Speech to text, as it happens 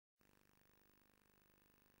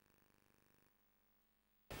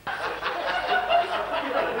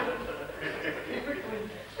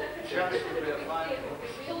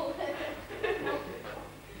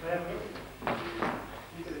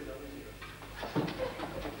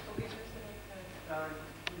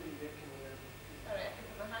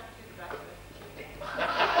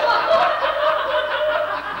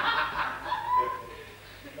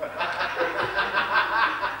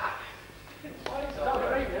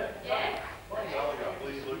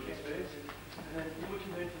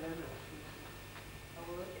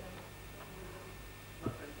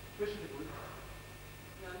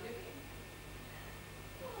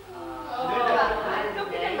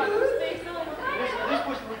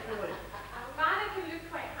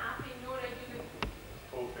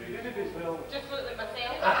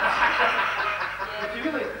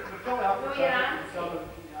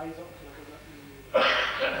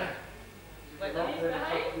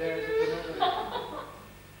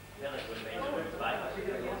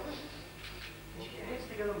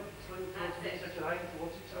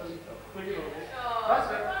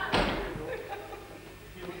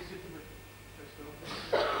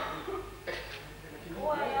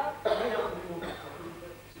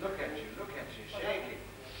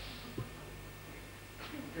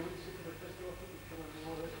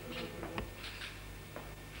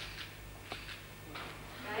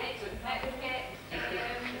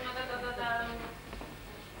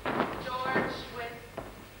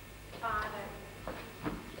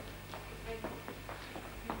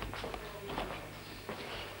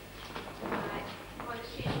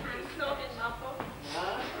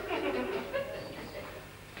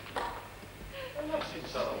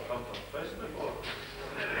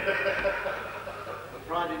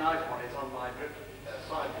nice one is on my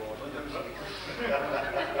sideboard.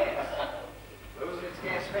 Those are its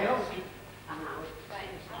gas fails.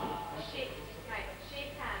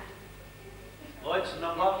 Shake hands. Lloyd's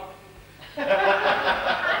number. And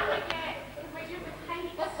again, when you're the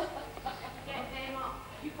heights, get them up.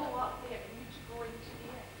 You go up there and you go into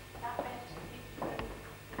there. That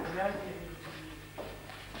better.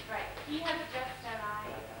 Right, he has just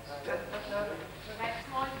arrived. Right,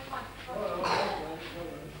 come on, come on.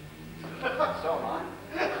 So am I.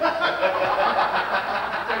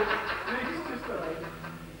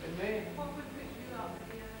 What would put you up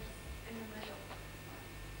there in the middle?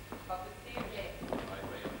 Up the staircase.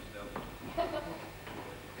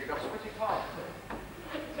 You got sweaty palms.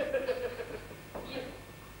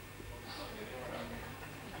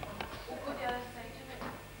 We'll go the other side of it.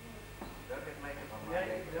 Don't get makeup on my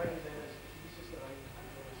leg.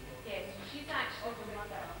 Yes, she's actually the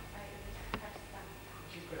mother out of this person.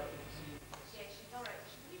 Yeah, she's alright.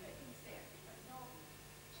 She's a wee bit concerned, but not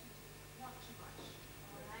too much.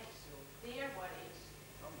 Alright, they're worried.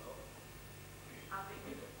 I'll be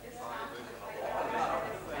this one.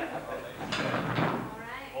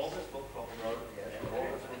 Alright. August will probably go. Yes,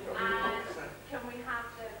 August will go. And can we have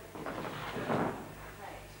the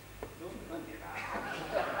right?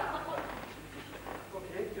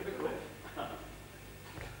 Okay, give it a go.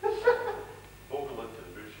 Ogle into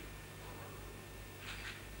the bush.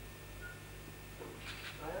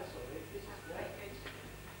 Very good.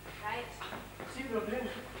 Right. See what I'm doing?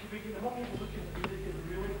 We get them up here looking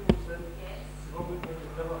really close in. Yes. Not looking at the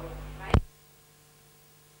pillar. Right.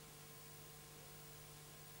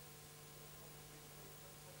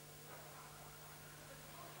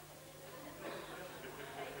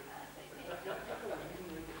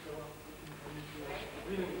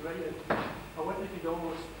 Leaning right in. I wonder if you'd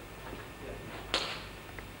almost.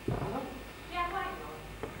 Yeah, why?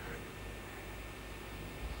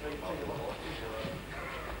 Right, take a look.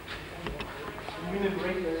 Leaning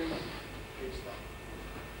right there. Great stuff.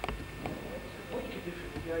 What you could do for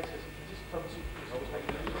the guys is you can just come to yourself like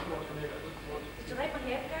that. Just watch from there. Did you like my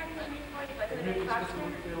hair there? Can you point it? And maybe it's just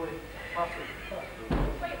going to be really faster.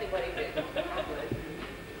 Slightly worried.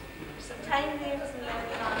 Some time there, some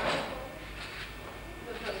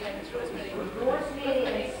Rosemary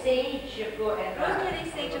and sage you've got in there. rosemary,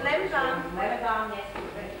 sage, and lemon balm. Lemon balm, yes,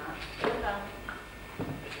 Lemon balm.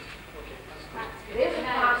 there's a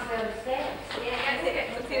pass down the steps. Yeah, that's it.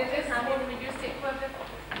 So see, this one we use it for the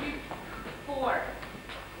four.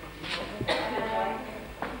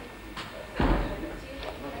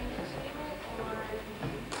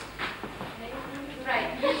 Right,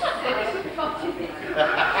 you sit.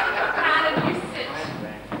 Karen, you sit.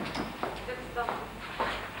 Good stuff.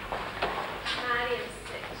 Mariam,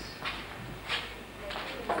 sit.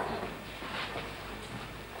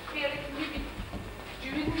 Really, can you be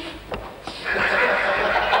doing me?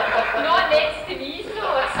 Not next to me, so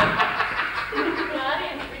it's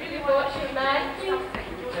Mariam, really watch your man, please.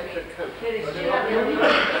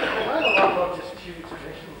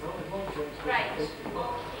 Right, okay.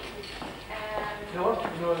 No,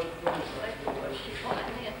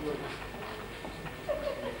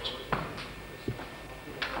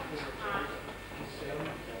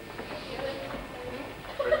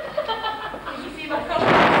 Can you see my colour?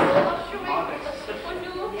 Oh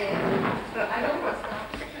no. I know what's that.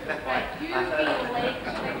 Right, you being late.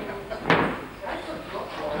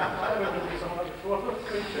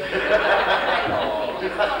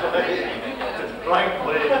 Right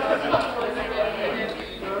play.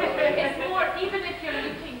 It's more, even if you're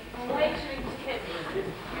looking lecturing to kids, you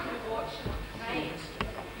can watch them, right?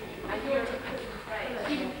 And you're, right,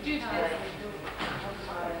 you do this.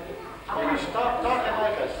 You stop talking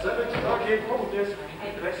like a civic. Okay, what we'll do is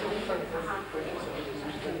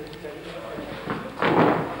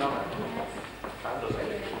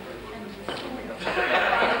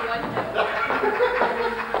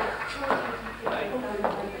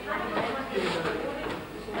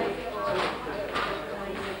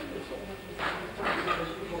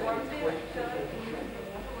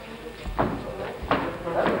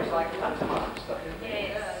That looks like pantomime stuff.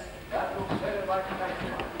 Yes. That looks very like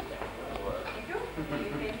pantomime.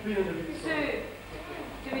 Sue,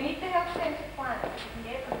 do we need the health centre plan?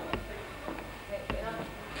 Yes.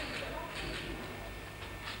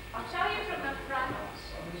 I'll tell you from the front.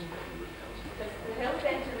 The health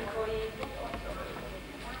centre employees.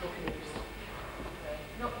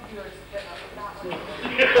 Not yours, but that one.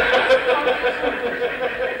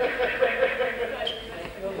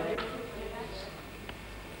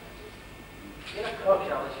 Get a coach,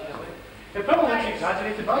 Alice, you know it. It probably looks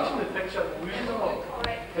exaggerated, but actually the picture loses a lot. All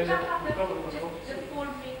right. Is Could it? I have the, Probably just not. the four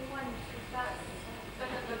main ones? Because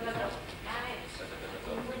that's... Right.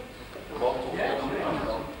 Yeah.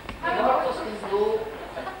 How about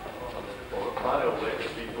Mario let the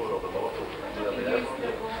people of the bottle. use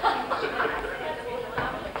the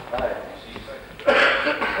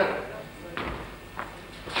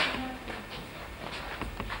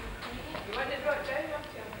You want to draw it down up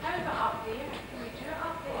to him? How about up there? Can we do it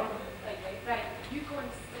up there? Right, you go and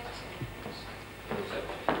sit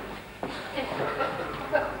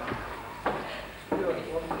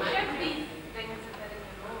Should these things a bit in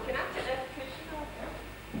the row? Can I take this cushion off?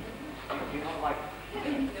 You don't like.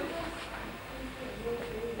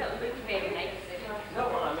 That looks very nice. No,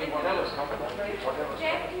 I mean, whatever's comfortable. Whatever's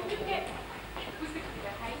Jeff, can you get... Who's the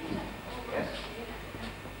behind it? Yes.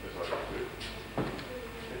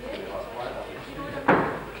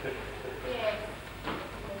 Yes.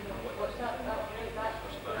 What's that?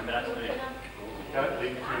 Can't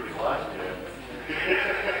lean through the glass, yeah.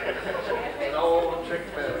 An old trick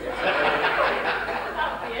failure.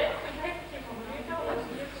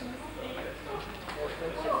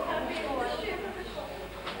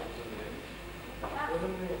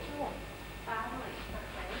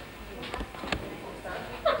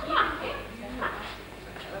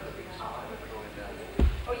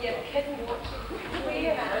 Oh, yeah, the kid watching.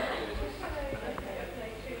 Where?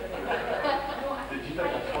 Did you think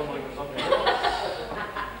that's fumbling or something else?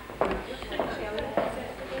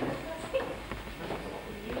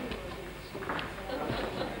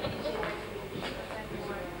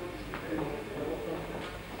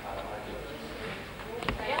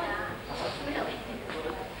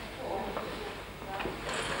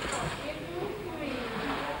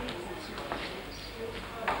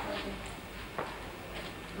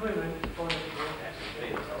 Going round to find it.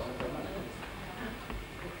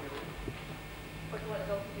 What do you want us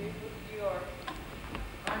all to do? You or...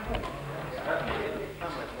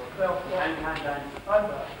 Well, I'm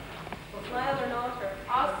back. Smile or not, or...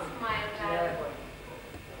 I'll smile, Dad.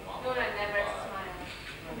 No, I never smile.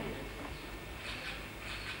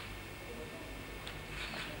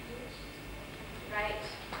 Right.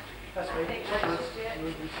 That's I right. think that should do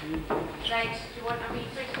it. Right, do you want a wee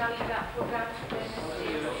first? I'll leave that programme for the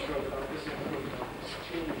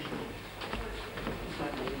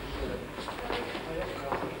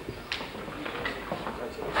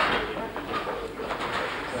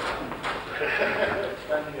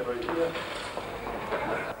Standing about here.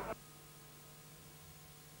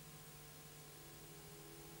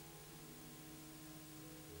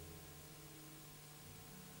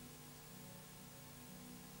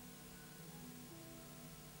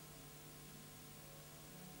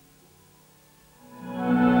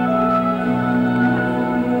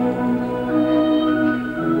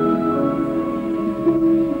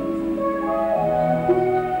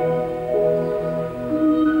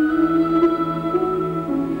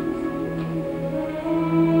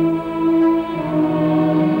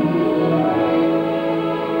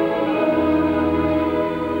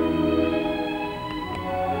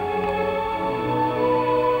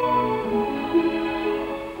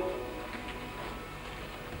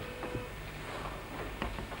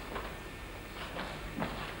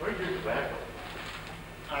 Where's your tobacco?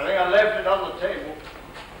 I think I left it on the table.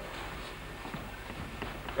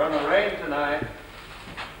 Gonna rain tonight.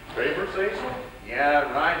 Paper station?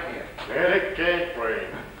 Yeah, right here. Then it can't rain.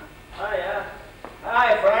 Hiya.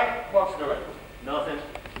 Hi, Frank. What's doing? Nothing.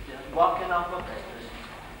 Just walking off of Christmas.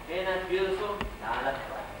 Ain't that beautiful? Not a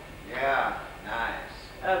cloud. Yeah, nice.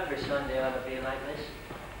 Every Sunday ought to be like this.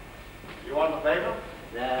 You want the paper?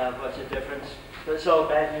 Nah, what's the difference? It's all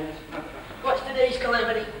bad news. What's today's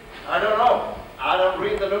calamity? I don't know. I don't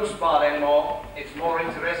read the news part anymore. It's more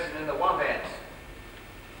interested in the one-hands.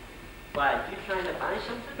 Why, you trying to buy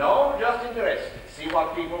something? No, just interested. See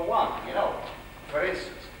what people want, you know. For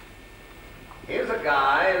instance, here's a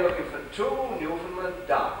guy looking for 2 Newfoundland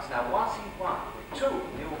dogs. Now, what's he want with 2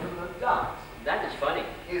 Newfoundland dogs? That is funny.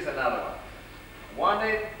 Here's another one.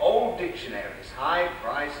 Wanted old dictionaries, high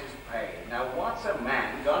prices paid. Now, what's a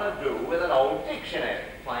man gonna do with an old dictionary?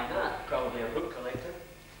 Why not? Probably a book collector.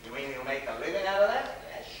 You mean he'll make a living out of that?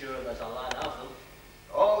 Yeah, sure, there's a lot of them.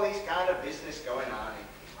 All these kind of business going on.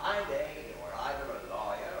 In my day, you were either a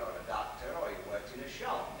lawyer or a doctor or you worked in a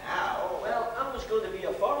shop. Now, Well, I was going to be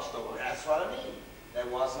a forester once. that's what I mean. There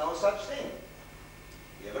was no such thing.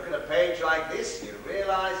 You look at a page like this, you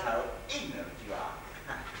realize how ignorant you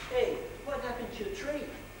are. Hey, what happened to your tree?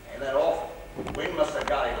 Ain't that awful? Wind must have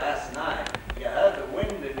got it last night. You heard the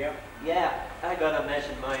wind, didn't you? Yeah, I got a mess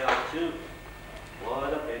in my yard too.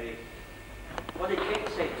 What a pity. What did Kate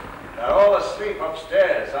say? They're all asleep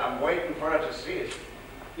upstairs. I'm waiting for her to see it.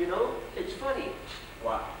 You know, it's funny.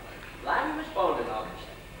 What? Larry was born in August.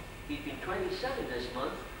 He'd been 27 this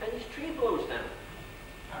month, and his tree blows down.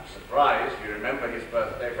 I'm surprised you remember his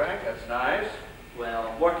birthday, Frank. That's nice.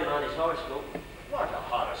 Well, working on his horoscope. What a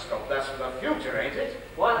horoscope. That's for the future, ain't it?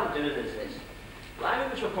 What I'm doing is this. Larry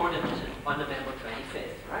was reported missing on November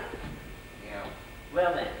 25th, right? Yeah.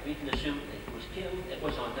 Well then, we can assume that he was killed. It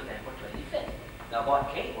was on November 25th. Now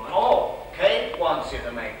what Kate wants... Oh, Kate wants you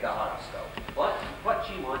to make the horoscope. What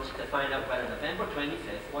she wants to find out whether November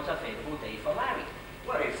 25th was a favourable day for Larry.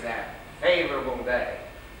 What is that? Favorable day.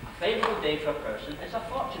 A favourable day for a person is a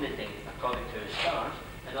fortunate day, according to his stars.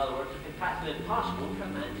 In other words, it's practically impossible for a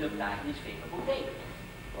man to have died in his favourable day.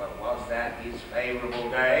 Well, was that his favorable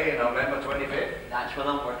day, November 25th? That's what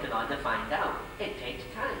I'm working on to find out. It takes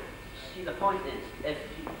time. See, the point is, if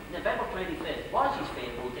November 25th was his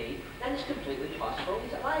favourable day, then it's completely possible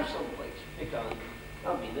he's alive someplace. Because,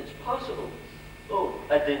 I mean, it's possible. Oh,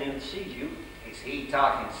 I didn't even see you. Is he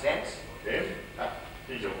talking sense? Him?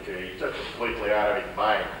 He's okay. He's just completely out of his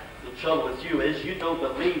mind. The trouble with you is you don't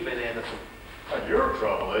believe in anything. And your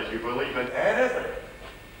trouble is you believe in anything.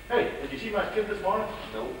 Hey, did you see my kid this morning?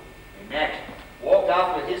 No. Imagine. Walked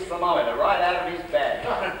out with his thermometer right out of his bag.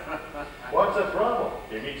 What's the problem?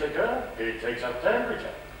 He meets a girl, he takes a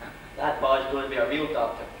temperature. That boy's going to be a real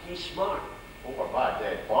doctor. He's smart. Over my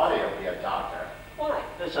dead body, he'll be a doctor. Why?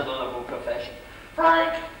 It's an honourable profession.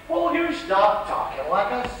 Frank, will you stop talking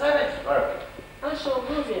like a sentence? I saw a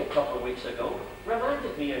movie a couple of weeks ago.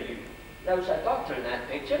 Reminded me of you. There was a doctor in that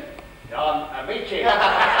picture. Don Amici.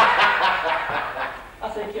 I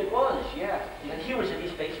think it was, yeah. And he was in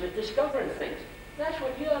his basement discovering things. That's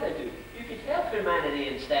what you ought to do. You could help humanity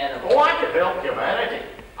instead of... Oh, I can help humanity.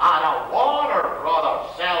 I don't want her brother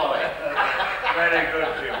celery. Very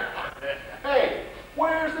good, Jim. Hey,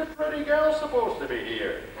 where's the pretty girl supposed to be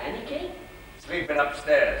here? Annie Kate? Sleeping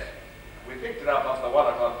upstairs. We picked it up off the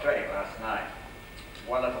 1 o'clock train last night.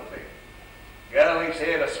 Wonderful thing. Girl leaves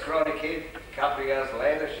here, a scrawny kid. A couple of years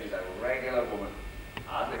later, she's a regular woman.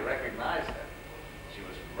 Hardly recognized her. She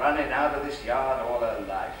was running out of this yard all her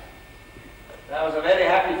life. That was a very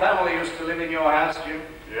happy family used to live in your house, Jim.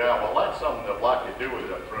 Yeah, well, that's something that lot to do with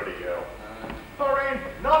a pretty girl. There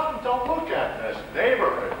ain't nothing to look at in this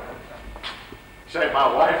neighborhood. Say,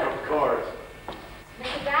 my wife, of course.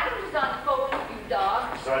 Mrs. Adams is on the phone with you,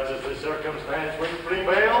 dog. Such as the circumstance which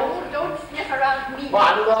prevails. Oh, don't sniff around me.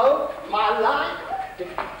 My love, my life.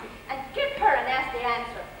 And give her a nasty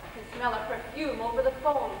answer. I can smell her perfume over the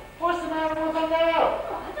phone. What's the matter with her now?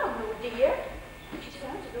 Oh, I don't know, dear. She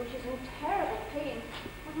sounds as though she's in terrible pain.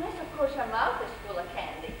 Unless, of course, her mouth is full of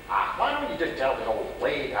candy. Why don't you just tell the old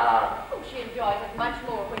lady? Oh, she enjoys it much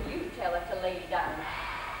more when you tell her to lay down.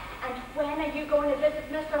 And when are you going to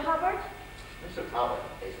visit Mr. Hubbard? Mr. Hubbard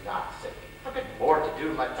is not sick. I've got more to do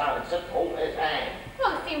with my time than sit and hold his hand.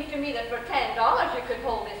 Well, it seems to me that for $10 you could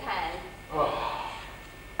hold his hand. Oh,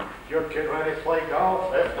 your kid ready to play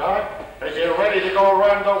golf? If not, is he ready to go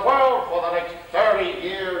around the world for the next 30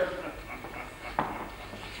 years?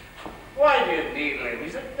 Why do you needle him?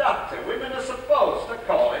 He's a doctor. Women are supposed to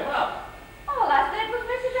call him up. All I said was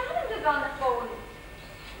Mrs. Adams is on the phone.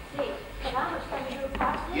 Say, can I understand you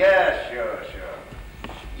parcel? Yeah, sure.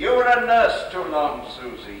 You were a nurse too long,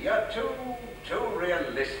 Susie. You're too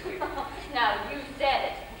realistic. Now, you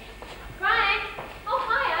said it. Frank! Oh,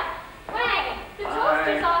 hiya. Frank, the Hi.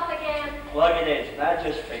 toaster's off again. Plug it in. I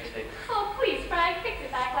just fixed it. Oh, please, Frank, fix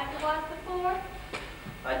it back like it was before.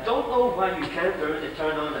 I don't know why you can't learn to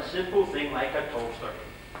turn on a simple thing like a toaster.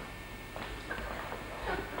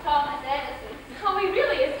 Thomas Edison. Oh, he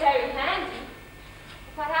really is very handy.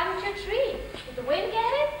 What happened to your tree? Did the wind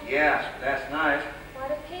get it? Yes, last night.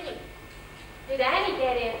 What a pity. Did Annie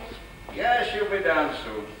get in? Yeah, she'll be down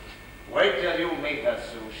soon. Wait till you meet her,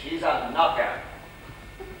 Sue. She's a knockout.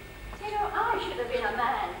 You know, I should have been a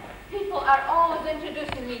man. People are always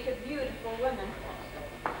introducing me to beautiful women.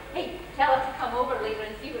 Hey, tell her to come over later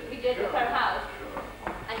and see what we did with her house. Sure.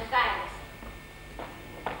 And thanks.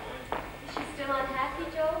 Is she still unhappy,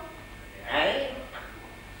 Joe? Annie?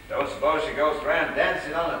 Don't suppose she goes around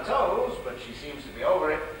dancing on her toes, but she seems to be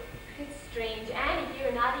over it. It's strange. Annie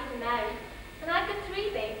here, not even married. And I've got 3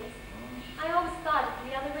 babies. I always thought it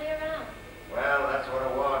the other way around. Well, that's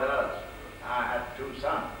what a war does. I had 2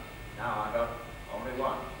 sons. Now I got only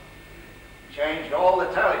 1. Changed all the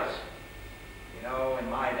tallies. You know, in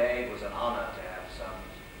my day, it was an honor to have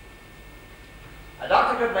sons. A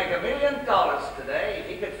doctor could make $1 million today if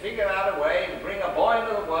he could figure out a way to bring a boy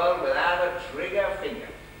into the world without a trigger finger.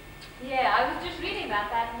 Yeah, I was just reading about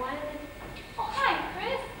that one. Oh, hi,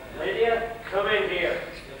 Chris. Lydia, come in here.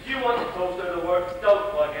 If you want the toaster to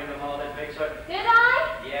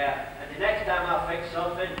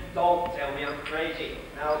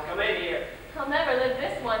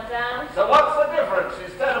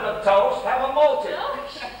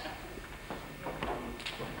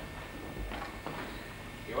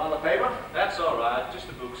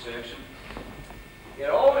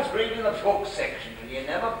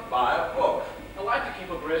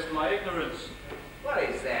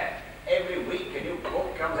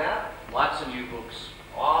lots of new books.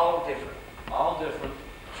 All different. All different.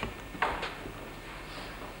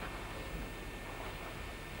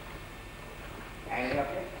 Any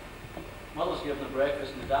up here? Mother's giving a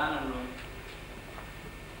breakfast in the dining room.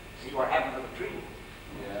 See what happened to the tree?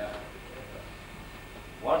 Yeah.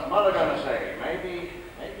 What's Mother gonna say? Maybe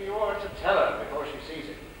you ought to tell her before she sees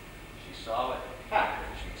it. She saw it. How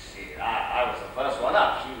could she see it? I was the first one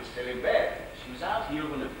up. She was still in bed. She was out here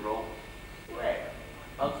when it broke. Where?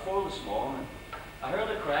 About 4 this morning. I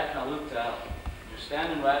heard a crack and I looked out. She was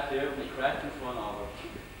standing right there when it cracked in front of her.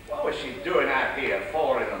 What was she doing out here at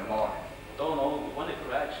 4 in the morning? Don't know, but when it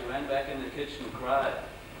cracked, she ran back in the kitchen and cried.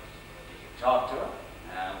 Did you talk to her?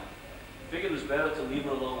 Now, figured it was better to leave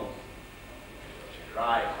her alone. She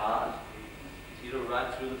cried hard. Hit her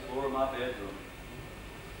right through the floor of my bedroom.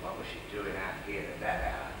 What was she doing out here at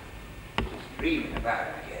that hour? She's dreaming about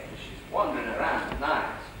it again. She's wandering around at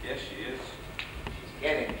night. Yes, she is. She's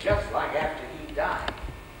getting just like after he died.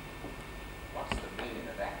 What's the meaning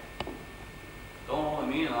of that? Don't know the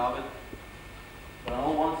meaning of it. But I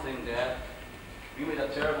know one thing, Dad. We made a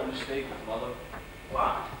terrible mistake with Mother.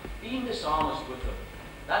 What? Being dishonest with her.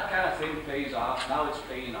 That kind of thing pays off. Now it's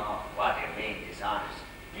paying off. What do you mean dishonest?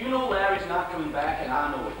 You know Larry's not coming back, and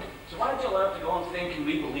I know it. So why don't you let her to go and think and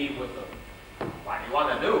we believe with her? What do you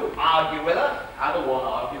want to do? Argue with her? I don't want to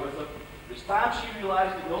argue with her. It's time she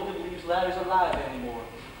realized that nobody believes Larry's alive anymore.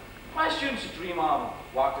 Why shouldn't she dream of him,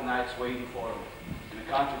 walk the nights waiting for him? Do we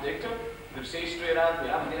contradict her? Do we say straight out we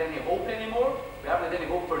haven't got any hope anymore? We haven't had any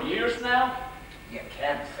hope for years now? You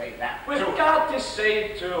can't say that. We've got to say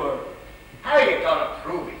it to her. How are you going to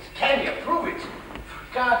prove it? Can you prove it?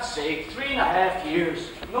 For God's sake, 3.5 years.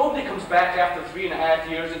 Nobody comes back after 3.5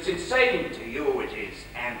 years. It's insane. To you it is,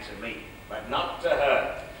 and to me, but not to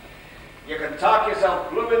her. You can talk yourself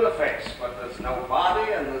blue in the face, but there's no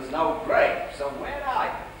body and there's no grave. So where are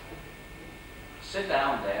you? Sit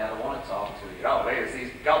down, Dad. I want to talk to you. You know, there's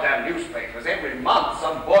these goddamn newspapers. Every month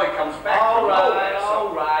some boy comes back All from right, nowhere.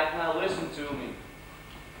 all right. Now listen to me.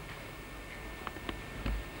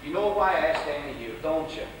 You know why I asked Annie here, don't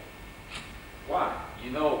you? Why? You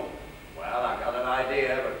know. Well, I got an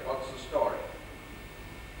idea, but what's the story?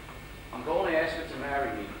 I'm going to ask her to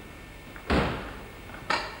marry me.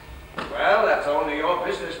 Well, that's only your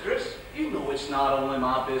business, Chris. You know it's not only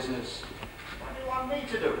my business. What do you want me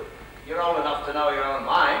to do? You're old enough to know your own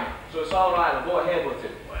mind. So it's all right. I'll go ahead with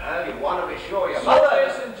it. Well, you want to be sure your So mother... it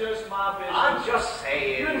isn't just my business. I'm just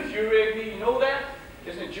saying... You infuriate me. You know that?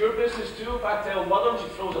 Isn't it your business too if I tell Mother and she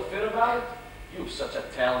throws a fit about it? You've such a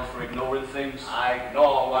talent for ignoring things. I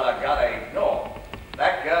ignore what I gotta ignore.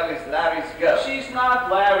 That girl is Larry's girl. She's not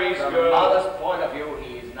Larry's From girl. Mother's point of view,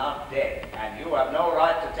 he is not dead, and you have no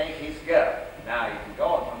right to take his girl. Now, you can go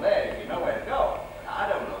on from there if you know where to go, but I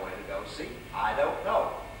don't know where to go, see? I don't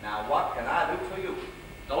know. Now, what can I do for you?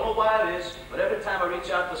 Don't know why it is, but every time I reach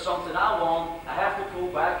out for something I want, I have to pull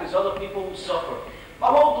back as other people will suffer. My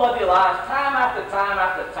whole bloody life, time after time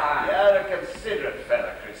after time. You're a considerate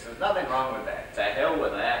fella, Chris. There's nothing wrong with that. To hell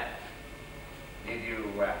with that. Did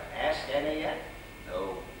you ask Annie yet?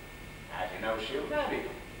 No. How do you know she'll marry you?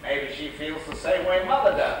 Maybe she feels the same way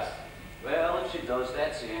Mother does. Well, if she does,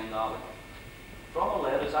 that's the end of it. From her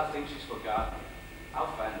letters, I think she's forgotten.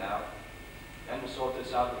 I'll find out. Then we'll sort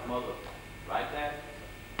this out with Mother. Right, Dad?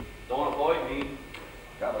 Don't avoid me.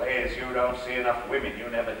 Trouble is, you don't see enough women. You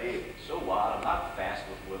never did. So what? I'm not fast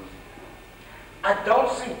with women. I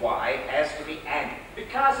don't see why it has to be Annie.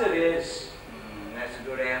 Because it is. That's a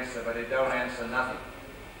good answer, but it don't answer nothing.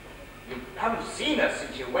 You haven't seen her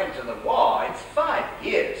since you went to the war. It's 5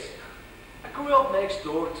 years. I grew up next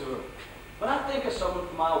door to her. When I think of someone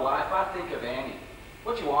for my wife, I think of Annie.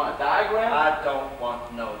 What you want, a diagram? I don't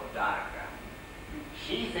want no diagram.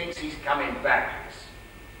 She thinks he's coming back.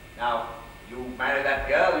 Now, you marry that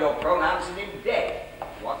girl, you're pronouncing him dead.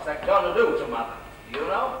 What's that gonna do to Mother? Do you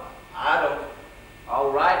know? I don't.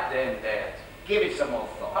 All right then, Dad. Give it some more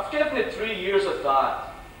thought. I've given it 3 years of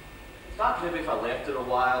thought. Thought maybe if I left it a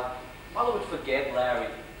while, Mother would forget Larry.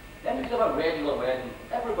 Then we could have a regular wedding,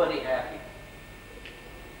 everybody happy.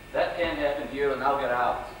 That can't happen here, and I'll get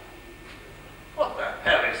out. What the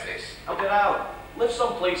hell is this? I'll get out. Live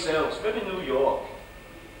someplace else, maybe New York.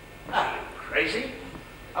 Are you crazy?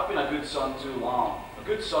 I've been a good son too long. A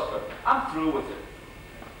good sucker. I'm through with it.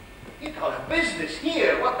 You got a business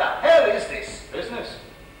here. What the hell is this? Business?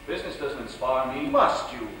 Business doesn't inspire me.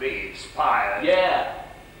 Must you be inspired? Yeah.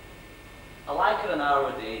 I like it an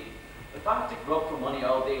hour a day. If I have to grub for money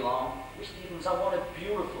all day long, Stevens, I want it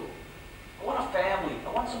beautiful. I want a family.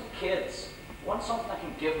 I want some kids. I want something I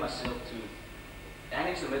can give myself to.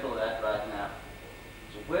 Annie's in the middle of that right now.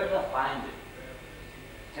 So where do I find it?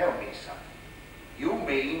 Tell me something. You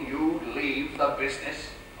mean you'd leave the business?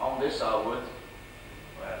 On this I would.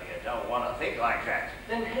 Well, you don't want to think like that.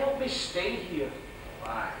 Then help me stay here.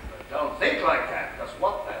 Why, but don't think like that, because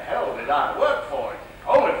what the hell did I work for?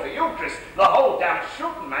 Only for you, Chris. The whole damn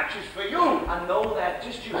shooting match is for you. I know that.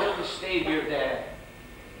 Just you help me stay here, Dad.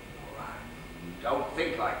 All right. Don't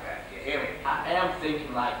think like that. You hear me? I am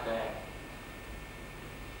thinking like that.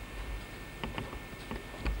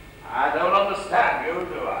 I don't understand you,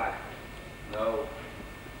 do I? No,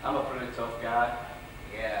 I'm a pretty tough guy.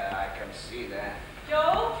 Yeah, I can see that.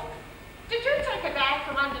 Joe, did you take a bag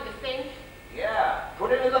from under the sink? Yeah,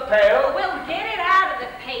 put it in the pail. Well, get it out of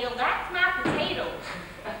the pail. That's my potatoes.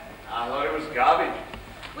 I thought it was garbage.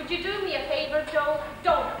 Would you do me a favor, Joe?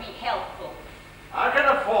 Don't be helpful. I can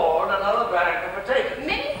afford another bag of potatoes.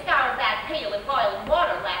 Minnie scoured that pail in boiling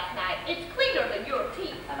water last night. It's cleaner than your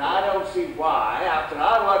teeth. And I don't see why, after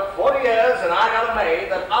I worked 40 years and I got a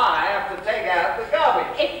maid, that I have to take out the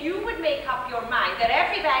garbage. If you would make up your mind that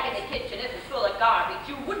every bag in the kitchen isn't full of garbage,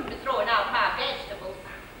 you wouldn't be throwing out my vegetables.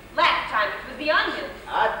 Last time it was the onions.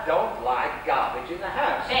 I don't like garbage in the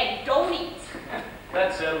house. Then don't eat.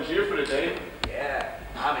 That settles you for the day. Yeah,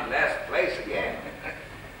 I'm in last place again.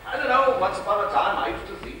 I don't know, once upon a time I used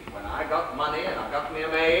to think when I got money and I got me a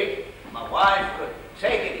maid, my wife could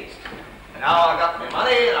take it easy. And now I got me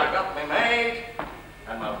money and I got me maid,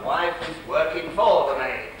 and my wife is working for the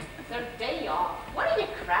maid. It's her day off. What are you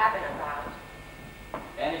crabbing about?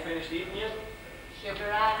 Annie finished eating yet? She'll be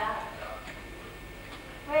right out.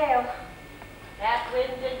 Well, that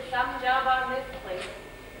wind did some job on this place.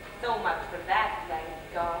 So much for that,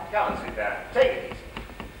 thank God. Come and sit down. Take it easy.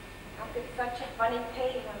 I've got such a funny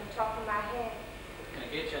pain on the top of my head. Can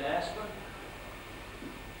I get you an aspirin?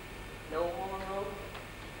 No more rope.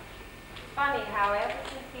 It's funny how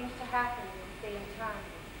everything seems to happen at the same time.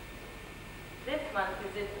 This month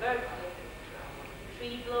is his birthday. The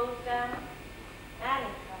tree blows down, Annie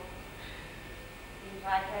comes. Seems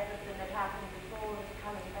like everything that happened before is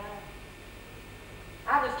coming back.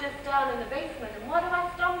 I was just down in the basement, and what do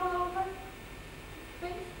I stumble over?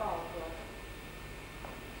 Baseball glove.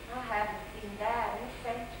 I haven't seen that in a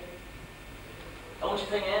century. Don't you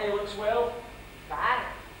think Annie looks well? Fine.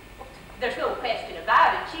 There's no question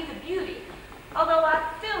about it. She's a beauty. Although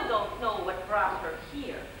I still don't know what brought her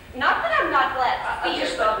here. Not that I'm not glad to see I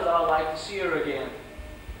just her. thought that I'd like to see her again.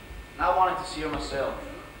 And I wanted to see her myself.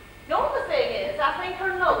 The only thing is, I think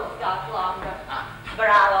her nose got longer. But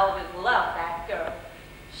I'll always love that girl.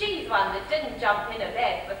 She's one that didn't jump in a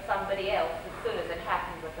bed with somebody else as soon as it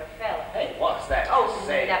happened with her fella. Hey, what's that? Oh,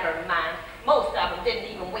 Say. never mind. Most of them didn't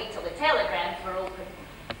even wait till the telegrams were open.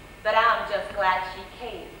 But I'm just glad she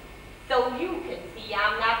came. So you can see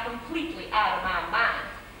I'm not completely out of my mind.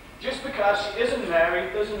 Just because she isn't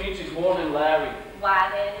married doesn't mean she's more than Larry. Why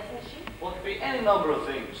then isn't she? Well, it could be any number of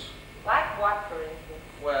things. Like what, for instance?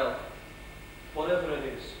 Well, whatever it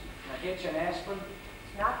is. Can I get you an aspirin?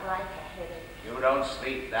 It's not like a headache. You don't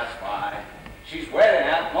sleep, that's why. She's wearing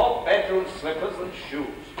out more bedroom slippers than shoes.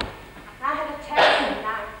 I had a terrible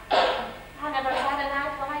night. I never had a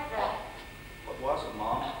night like that. What was it,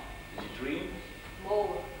 Mom? Did you dream?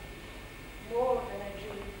 More than a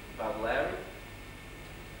dream. About Larry?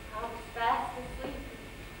 I was fast asleep.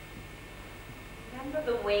 Remember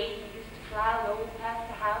the way he used to fly low past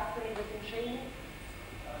the house when he was in training?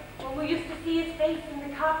 When we used to see his face in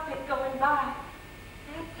the cockpit going by.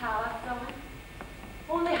 That's how I saw him.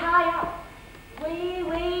 Only high up.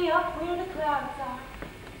 Way up where the clouds are.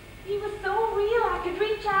 He was so real I could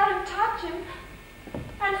reach out and touch him.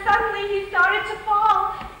 And suddenly he started to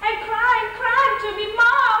fall and crying to me,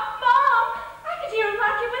 Mom, Mom! I could hear him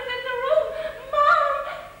like he was in the room. Mom!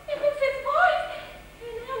 It was his voice.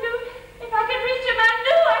 And I knew if I could reach him, I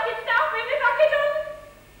knew I could stop him if I could only...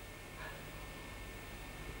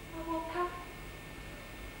 I woke up.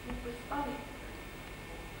 It was funny.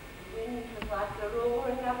 The wind was like the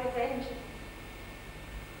roaring of his engine.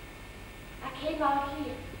 I came out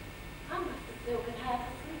here. I must have still been half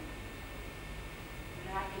asleep.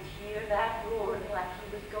 But I could hear that roaring like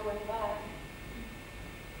he was going by.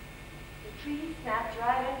 The tree snapped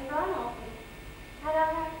right in front of me. And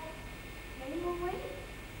I came away.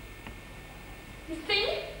 You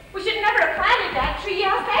see? We should never have planted that tree.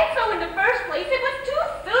 I said so in the first place. It was too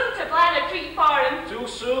soon to plant a tree for him. Too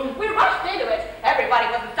soon? We rushed into it.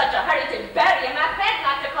 Everybody was in such a hurry to bury him. I said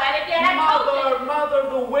not to plant it yet. I told you. Mother,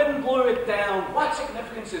 the wind blew it down. What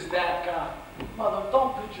significance is that got? Mother,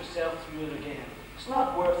 don't put yourself through it again. It's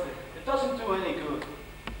not worth it. It doesn't do any good.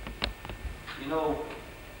 You know,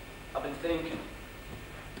 I've been thinking.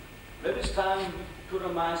 Maybe it's time we put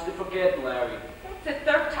our minds to forget Larry. That's the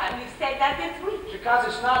third time you've said that this week? Because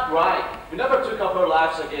it's not right. We never took up our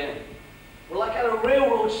lives again. We're like at a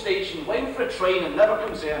railroad station, waiting for a train and never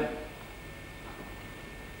comes in.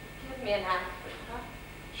 Give me an answer, huh?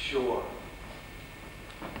 Sure.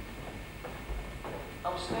 I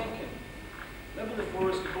was thinking, maybe the four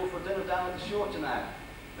of us could go for dinner down at the shore tonight.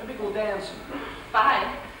 Maybe go dancing.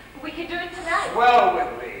 Fine. We can do it tonight. Well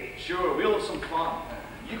with me. Sure, we'll have some fun.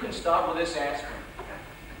 You can start with this aspirin.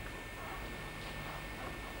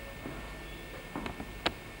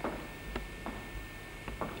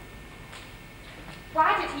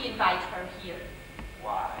 Why did he invite her here?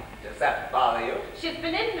 Why? Does that bother you? She's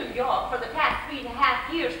been in New York for the past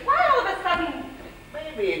 3.5 years. Why all of a sudden?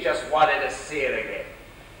 Maybe he just wanted to see it again.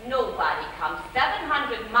 Nobody comes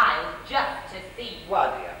 700 miles just to see.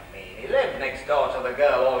 What do you mean? He lived next door to the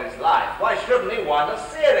girl all his life. Why shouldn't he want to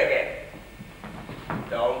see it again?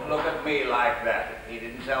 Don't look at me like that. He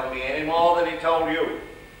didn't tell me any more than he told you.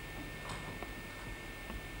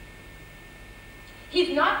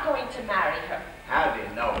 He's not going to marry her. How do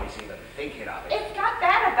you know he's even thinking of it? It's got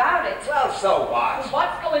that about it. Well, so what?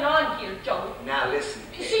 What's going on here, Joe? Now listen,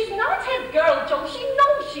 kid. She's not his girl, Joe. She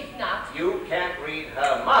knows she's not. You can't read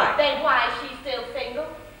her mind. Then why is she still single?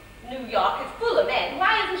 New York is full of men.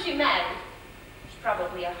 Why isn't she married? There's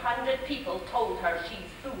probably 100 people told her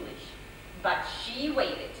she's foolish. But she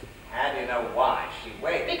waited. How do you know why she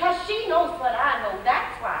waited? Because she knows what I know,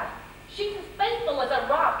 that's why. She's as faithful as a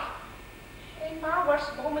rock. In my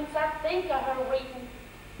worst moments, I think of her waiting.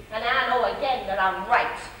 And I know again that I'm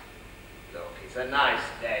right. Look, it's a nice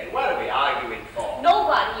day. What are we arguing for?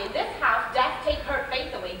 Nobody in this house does take her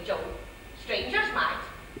faith away, Joe. Strangers might,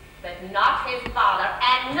 but not his father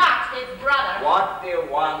and not his brother. What do you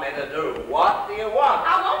want me to do? What do you want?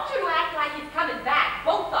 I want you to act like he's coming back,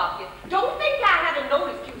 both of you. Don't think I haven't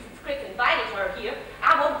noticed you since Chris invited her here.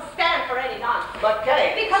 I won't stand for any nonsense. But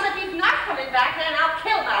Kate... Because if he's not coming back, then I'll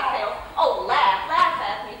kill myself. Oh, laugh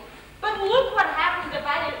at me. But look what happened the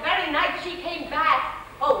very night she came back.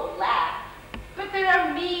 Oh, laugh. But there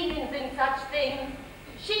are meanings in such things.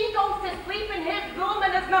 She goes to sleep in his room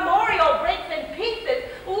and his memorial breaks in pieces.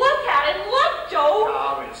 Look at it. Look, Joe.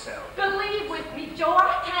 Calm yourself. Believe with me, Joe,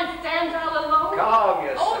 I can't stand all alone. Calm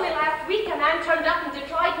yourself. Only last week a man turned up in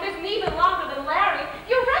Detroit, missed me even longer than Larry.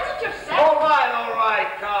 You read it yourself. All right,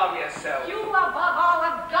 calm yourself. You above all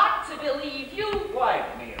have got to believe. You Why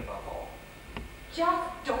me above all?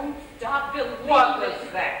 just don't stop believing. What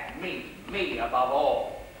does that mean, me above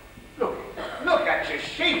all? Look at you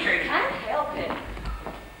shaking. Can't help it.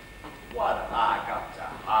 What have I got to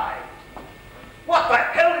hide? What the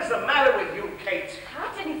hell is the matter with you, Kate?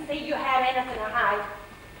 I didn't say you had anything to hide.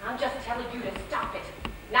 I'm just telling you to stop it.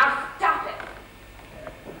 Now stop it.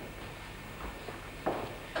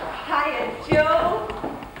 Hiya, Joe.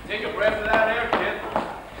 Take a breath of that air, kid.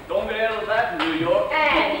 Don't get out of that in New York.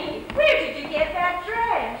 Annie, where did you get that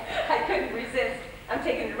dress? I couldn't resist. I'm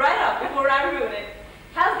taking it right off before I ruin it.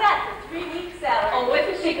 How's that for 3 weeks' salary? Oh,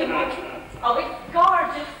 isn't she good? Oh, it's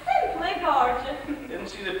gorgeous. Simply gorgeous. Didn't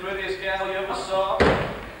see the prettiest gal you ever saw.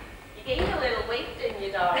 You gained a little weight, didn't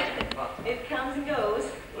you, darling? It comes and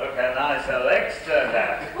goes. Look how nice her legs turned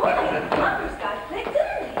out. Boy, the numbers got thick, didn't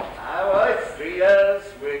they? Ah, well, it's 3 years.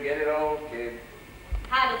 We'll get it old, kid.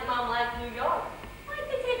 How does Mom like New York? Why'd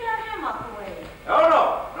they take our hammock away?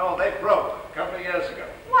 No, they broke a couple of years ago.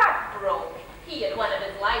 What broke? He had one of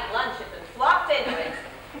his light lunches and flopped into it.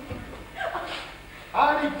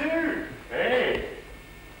 Howdy do? Hey,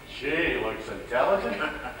 she looks intelligent.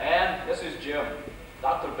 And this is Jim,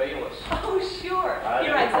 Dr. Bayless. Oh, sure. I He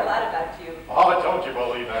do. writes a lot about you. Oh, don't you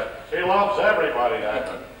believe that? He loves everybody, that.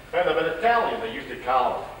 And of an Italian, they used to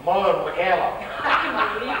call him Mon McCallum. I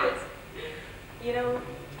can believe it. You know,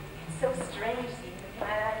 it's so strange seeing him come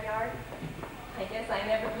out of that yard. I guess I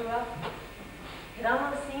never grew up. It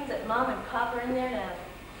almost seems that Mom and Pop are in there now.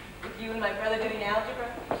 With you and my brother doing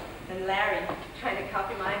algebra, and Larry trying to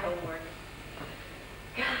copy my homework.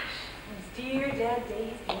 Gosh, those dear dead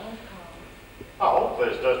days beyond call. I hope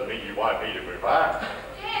this doesn't mean you want me to move on.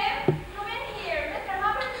 Jim, come in here. Mr.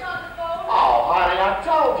 Hubbard's on the phone. Oh, honey, I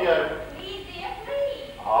told you. Please, dear,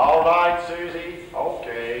 please. All right, Susie.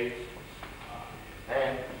 Okay.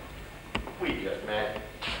 And we just met.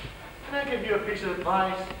 Can I give you a piece of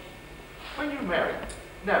advice? When you marry,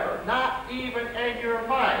 never, not even in your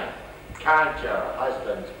mind, count your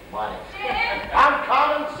husband's money. Jim! I'm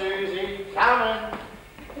coming, Susie. Coming.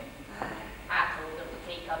 I told him to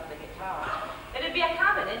take up the guitar. It'd be a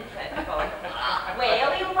common interest for him.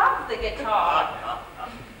 Well, he loves the guitar.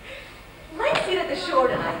 Let's sit at the shore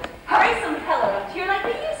tonight. Hurry some fella up here like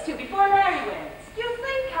we used to before Larry went. You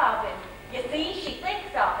think of him. You see, she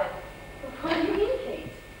thinks of him. What do you mean, Kate?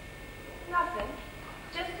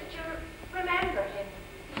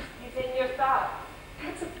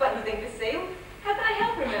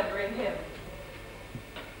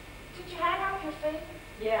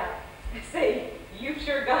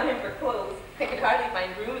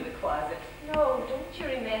 can't find room in the closet. No, don't you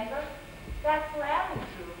remember? That's Larry's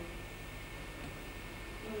room.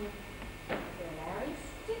 They're Larry's?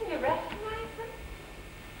 Didn't you recognize them?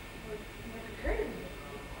 Well, never heard of him.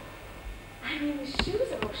 I mean, the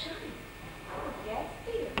shoes are all shiny. Oh, yes,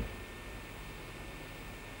 dear.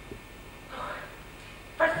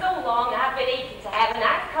 For so long, I've been aching to have a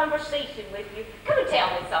nice conversation with you. Come and tell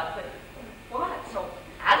me something. What? So,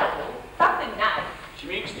 I don't know. Something nice. She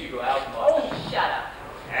means to go out, Mother. Oh, shut up.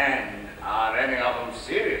 And are any of them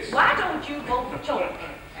serious? Why don't you both join?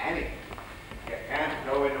 Annie, you can't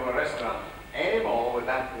go into a restaurant anymore with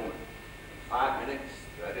that woman. In 5 minutes,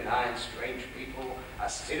 39 strange people are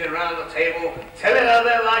sitting around the table telling her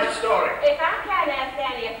their life story. If I can't ask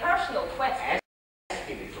Annie a personal question.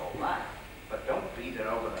 Asking is all right, but don't beat her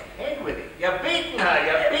over the head with it. You're beating her,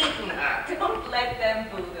 you're beating her. Don't let them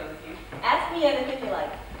bulldoze you. Ask me anything you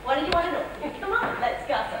like. What do you want to know? Come on, let's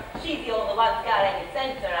gossip. She's the only one that's got any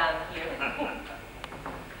sense around here.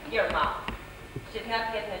 Your mom. She's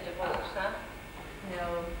not getting a divorce, huh?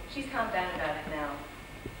 No, she's calmed down about it now.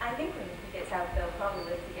 I think when he gets out, they'll probably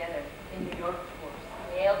live together in New York, of course.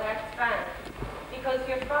 Well, that's fine. Because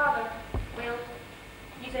your father, well,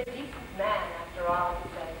 he's a decent man after all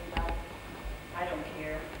is said and done. I don't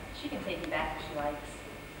care. She can take him back if she likes.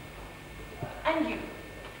 And you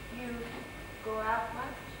go out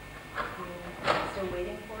much? Still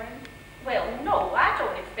waiting for him? Well, no, I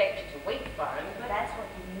don't expect you to wait for him, But but that's what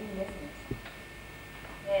you mean, isn't it?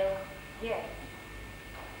 well, yes.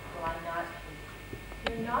 Well, I'm not.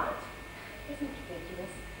 You're not? Isn't it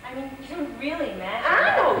ridiculous? I mean, you don't really imagine.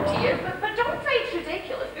 I know, that. dear, but don't say it's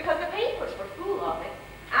ridiculous, because the papers were full of it.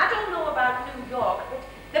 I don't know about New York, but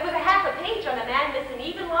there was a half a page on a man missing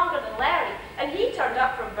even longer than Larry, and he turned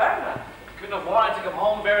up from Burma. Couldn't have wanted to come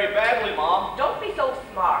home very badly, Mom. Don't be so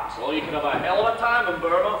smart. Well, you could have a hell of a time in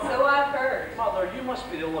Burma. So I've heard. Mother, you must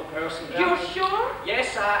be the only person down You're there. sure?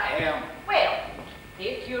 Yes, I am. Well,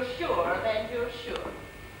 if you're sure, then you're sure.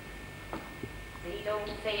 They don't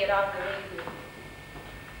say it on the radio,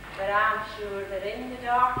 but I'm sure that in the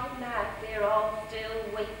dark of night, they're all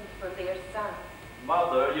still waiting for their son.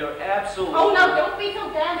 Mother, you're absolutely... Oh, no, don't be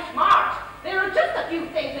so damn smart. There are just a few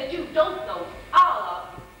things that you don't know, all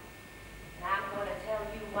of you. And I'm going to tell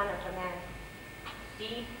you one of them, Annie.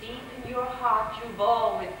 Deep, deep in your heart, you've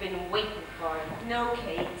always been waiting for him. No,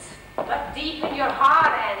 Kate. But deep in your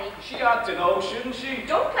heart, Annie, She ought to know, shouldn't she?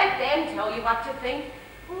 don't let them tell you what to think.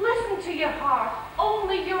 Listen to your heart,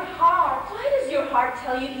 only your heart. Why does your heart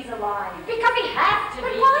tell you he's alive? Because he has to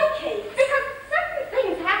But be. why, Kate? Because certain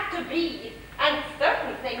things have to be, and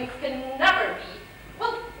certain things can never be.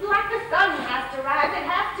 Well, like the sun has to rise, it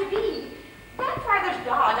has to be. That's why there's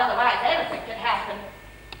God, otherwise anything could happen.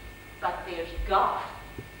 But there's God.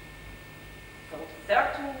 So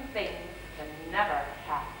certain things can never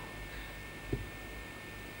happen.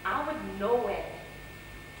 I would know it.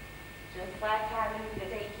 Just like I knew the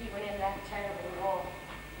day he went in that terrible war.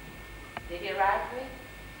 Did you write me?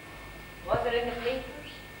 Was it in the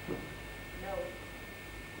papers? No.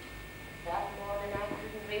 That morning I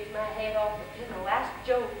couldn't raise my head off the pillow, asked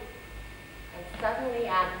Joe. And suddenly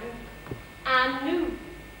I knew. I knew.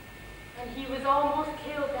 And he was almost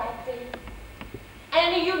killed that day.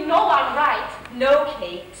 Annie, you know I'm right. No,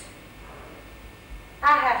 Kate.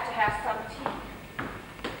 I have to have some tea.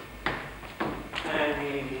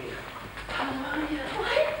 Annie,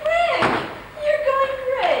 Why, Rick? You're going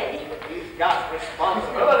gray. he's got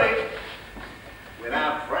responsibility.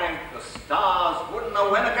 Without Frank, the stars wouldn't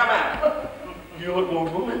know when to come out. You look more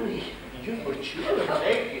womanly. You're mature.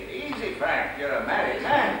 Take it easy, Frank. You're a married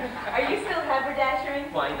man. Are you still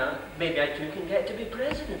haberdashering? Why not? Maybe I too can get to be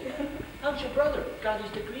president. How's your brother? Got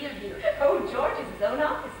his degree in here. Oh, George is his own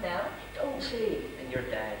office now. Don't say. And your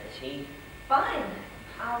dad, is he? Fine.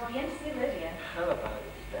 I'll be in to see Lydia. How about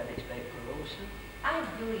it? Did that expect promotion? I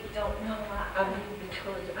really don't know. I mean,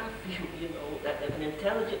 because I feel, you know, that if an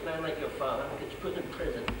intelligent man like your father gets put in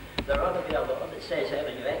prison, there ought to be a law that says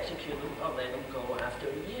either you execute him or let him go after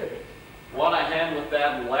a year. Want a hand with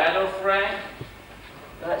that ladder, Frank?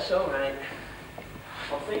 That's all right.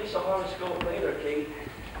 I'll face the horoscope later, Kate.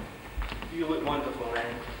 You look wonderful,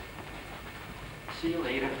 Anne. See you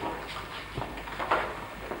later.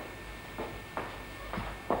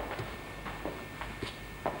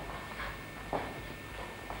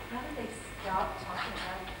 How did they stop talking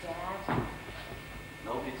about Dad?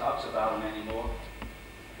 Nobody talks about him anymore.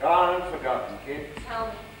 Gone and forgotten, kid. Tell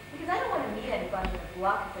me. Because I don't want to meet anybody in the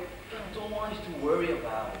block if they're... Don't want us to worry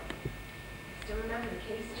about it. Still remember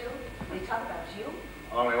the case, Joe? They talk about you?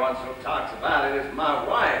 Only one who talks about it is my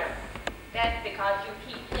wife. That's because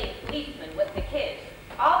you keep playing policeman with the kids.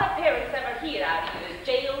 All the parents ever hear out of you is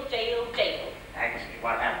jail, jail, jail. Actually,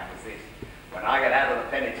 what happened was this. When I got out of the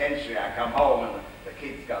penitentiary, I come home and the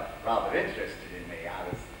kids got rather interested in me. I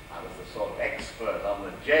was the sort of expert on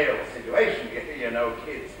the jail situation, you know,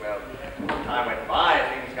 kids. Well, as time went by,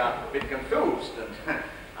 things got a bit confused, and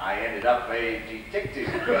I ended up a detective.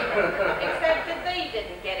 Except that they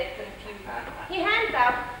didn't get it confused. He hands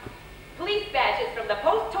out police badges from the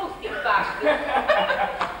post-toasting boxes.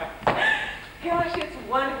 Gosh, it's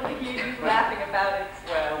wonderful to hear you laughing about it.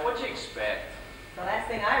 Well, what'd you expect? The last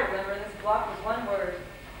thing I remember in this block was one word.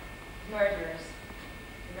 Murderers.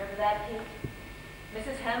 Remember that, Pete?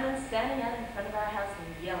 Mrs. Hammond standing out in front of our house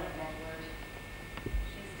and yelling that word.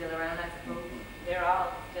 She's still around, I suppose. They're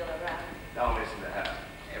all still around. Don't listen to her.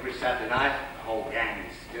 Every Saturday night, the whole gang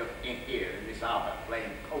is still in here in this arbor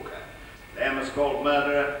playing poker. Them is called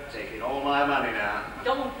murderer, taking all my money now.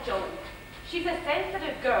 Don't joke. She's a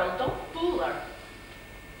sensitive girl. Don't fool her.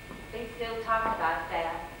 They still talk about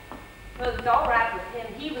that. Well, it's all right with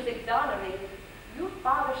him. He was exonerated. Your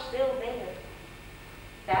father's still there.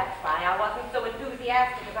 That's why I wasn't so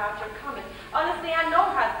enthusiastic about your coming. Honestly, I know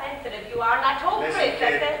how sensitive you are, and I told Listen, Chris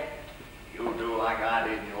kid, that... you do like I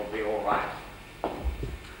did, and you'll be all right.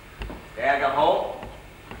 The day I got home,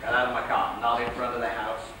 I got out of my car, not in front of the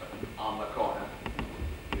house, but on the corner.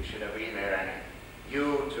 You should have been there, Annie.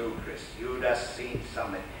 You too, Chris. You'd have seen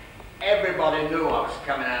something. Everybody knew I was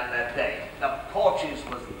coming out that day. The porches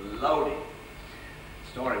was loaded.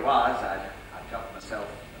 The story was, I got myself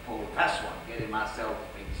a full fast one, getting myself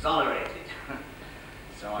exonerated.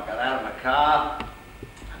 So I got out of my car,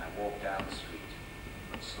 and I walked down the street,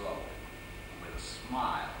 but slow, with a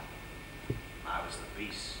smile. I was the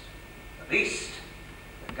beast. The beast!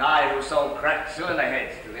 The guy who sold cracked cylinder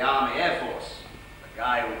heads to the Army Air Force. The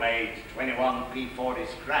guy who made 21 P-40s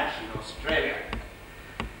crash in Australia.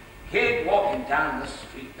 Kid walking down the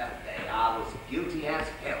street that day, I was guilty as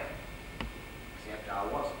hell. Except I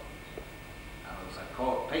wasn't. There was a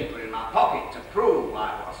court paper in my pocket to prove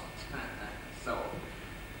I wasn't. So,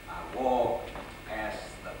 I walked past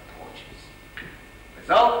the porches.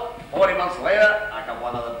 Result, 40 months later, I got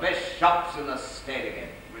one of the best shops in the state again.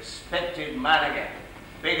 Respected man again.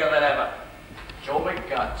 Bigger than ever. Show me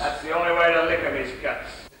guts. That's the only way to lick him, his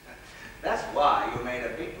guts. That's why you made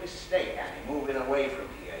a big mistake, Annie, moving away from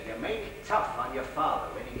here. You make it tough on your father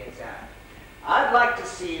when he gets out. I'd like to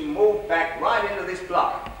see him move back right into this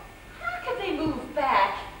block. How could they move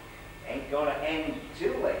back? Ain't gonna end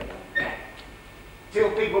too late.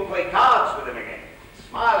 Till people play cards with him again.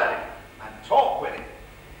 Smile at him and talk with him.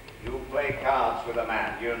 You play cards with a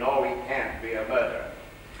man, you know he can't be a murderer.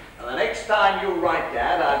 And the next time you write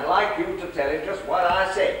Dad, I'd like you to tell him just what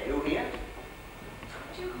I said. You hear?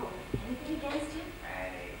 Don't you hold anything against him?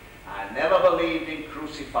 Annie, I never believed in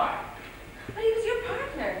crucifying people. But he was your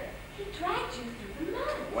partner. He dragged you through the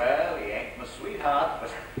mud. Well, he ain't my sweetheart,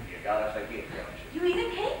 but you gotta forgive, don't you? You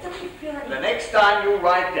even hate, don't you feel any... The next time you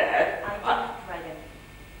write Dad... I didn't write him.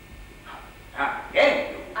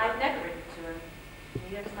 Again, you... I've never written to him.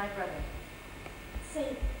 Neither does my brother.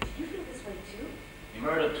 Say, do you feel this way too? He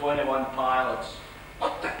murdered 21 pilots.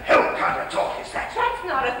 What the hell kind of talk is that? That's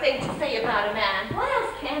not a thing to say about a man. What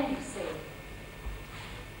else can you say?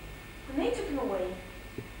 When they took him away,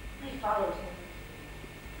 I followed him.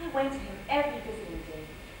 I went to him every visiting day.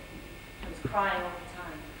 I was crying all the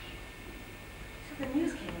time. Till the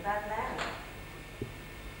news came about Larry.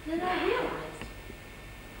 Then I realized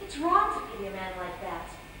it's wrong to pity a man like that.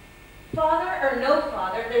 Father or no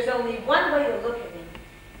father, there's only one way to look at him.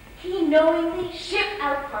 He knowingly shipped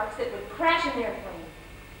out parts that would crash an airplane.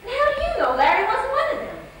 And how do you know Larry wasn't one of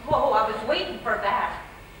them? Oh, I was waiting for that.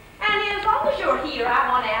 And as long as you're here, I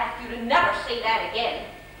want to ask you to never say that again.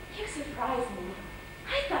 You surprise me.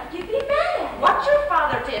 I thought you'd be mad at me. What your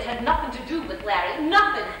father did had nothing to do with Larry.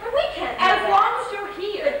 Nothing. But we can't do As that. long as you're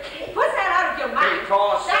here. Put that out of your mind.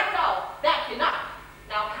 Because- That's all. That's enough.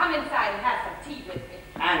 Now come inside and have some tea with me.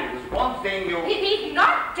 And it was one thing you... He's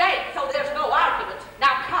not dead, so there's no argument.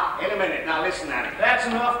 Now come. In a minute. Now listen, Annie. That's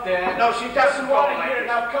enough, Dad. No, she doesn't want go to like hear it. this.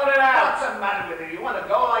 Now cut it out. What's the matter with you? You want to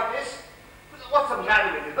go like this? What's the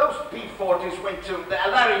matter with you? Those P-40s went to...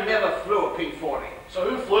 Larry never flew a P-40. So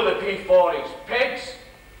who flew the P-40s? Pigs?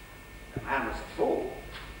 The man was a fool.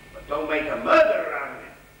 But don't make a murderer out of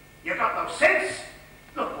him. You got no sense?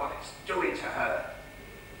 Look what it's doing to her.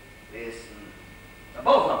 Listen. The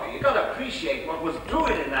both of you got to appreciate what was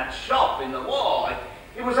doing in that shop in the wall.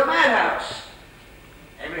 It was a madhouse.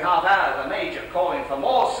 Every half hour, the major calling for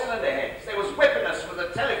more cylinder heads. They was whipping us with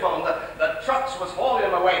the telephone. The trucks was hauling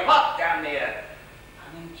them away hot down there.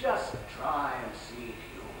 I mean, just try and see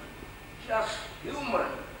human. Just human.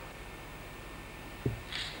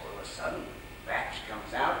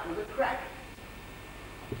 with a crack.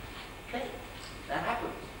 Okay, that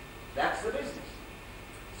happens. That's the business.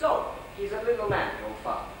 So, he's a little man, your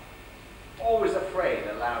father. Always afraid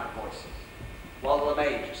of loud voices. What'll the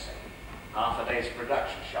major say? Half a day's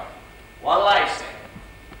production shot. What'll I say?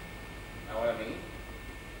 Know what I mean?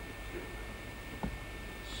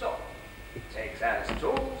 So, he takes out his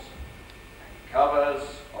tools and covers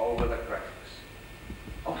over the cracks.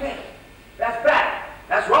 Okay, that's bad.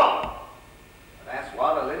 That's wrong. But that's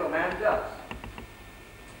what a little man does.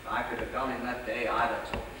 If I could have done him that day, I'd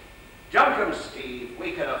have told him. Junk him, Steve.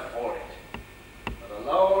 We could afford it. But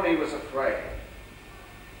alone, he was afraid.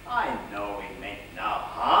 I know he meant no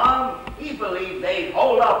harm. He believed they'd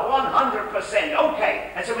hold up 100%.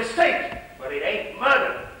 Okay, that's a mistake, but it ain't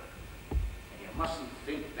murder. And you mustn't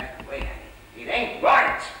think that way, Annie. It ain't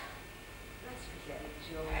right. Let's forget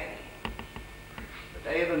it, Joe. Annie, the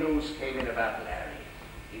day the news came in about Larry,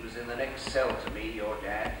 he was in the next cell to me, your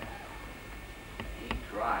dad. And he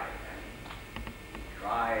cried, Annie. He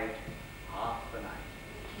cried half the night.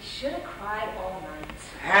 He should have cried all night.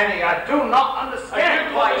 Annie, I do not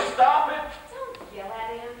understand why you stop it. Don't yell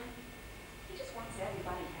at him. He just wants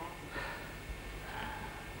everybody happy.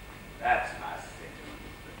 That's my sentiment.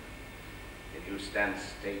 Did you stand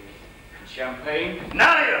steak and champagne?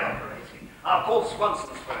 Now you're operating. I'll pull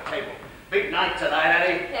Swanson's for a table. Big night tonight,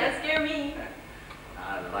 Annie. Can't scare me.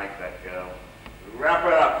 I like that girl. Wrap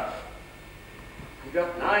her up. You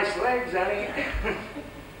got nice legs, Annie.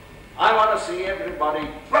 I want to see everybody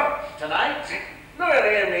drunk tonight. Look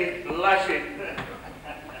at him, he's blushing.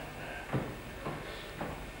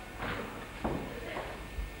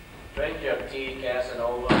 Drink your tea,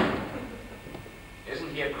 Casanova.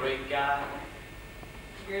 Isn't he a great guy?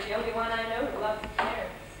 You're the only one I know who loves his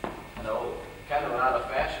parents. I know, kind of out of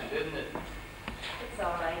fashion, didn't it? It's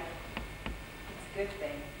all right. It's a good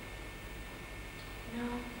thing. No,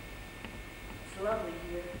 it's lovely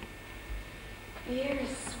here. The air is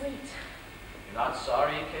sweet. You're not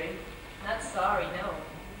sorry you came? Not sorry, no.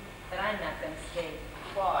 But I'm not going to stay.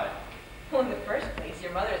 Why? Well, in the first place,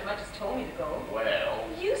 your mother as much as told me to go. Well,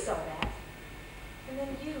 You saw that. And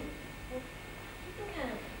then you. Well, you've been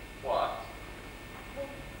kind of, what?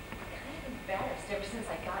 embarrassed ever since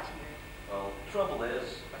I got here. Well, trouble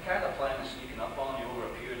is, I kind of plan on sneaking up on you over a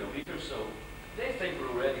period of a week or so. They think we're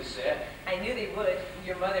already set. I knew they would.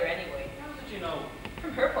 Your mother anyway. How did you know?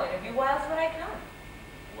 From her point of view, why else would I come?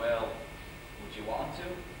 Well, would you want to?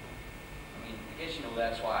 I mean, I guess you know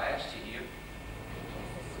that's why I asked you here.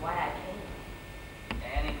 This is why I came.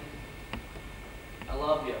 Annie, I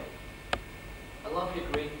love you. I love you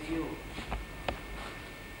a great deal.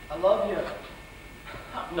 I love you.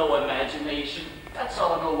 I've no imagination. That's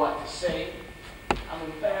all I know what to say. I'm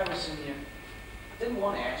embarrassing you. I didn't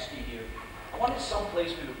want to ask you here. I wanted someplace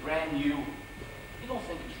we were brand new. You don't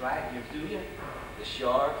think it's right here, do you? This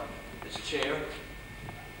yard, this chair.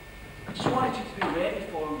 I just wanted you to be ready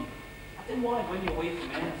for me. I didn't want to win you away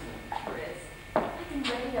from anything. Chris, I've been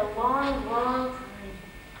ready a long, long time.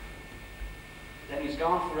 Then he's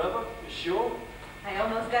gone forever, you sure? I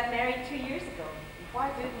almost got married 2 years ago.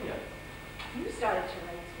 Why didn't you? You started to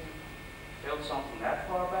write to me. Felt something that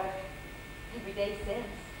far back? Every day since.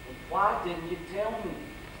 Why didn't you tell me?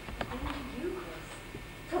 When did you, Chris?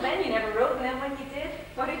 Till then, you never wrote, and then when you did,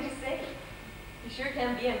 what did you say? You sure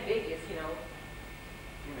can be ambiguous, you know.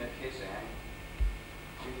 Give me a kiss, Annie.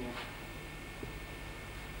 Give me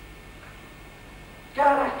a...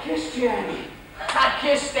 God, I kissed you, Annie. I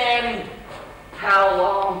kissed Annie. How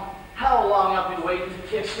long? How long I've been waiting to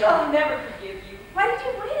kiss you? I'll never forgive you. Why did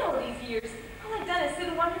you wait all these years? All I've done is sit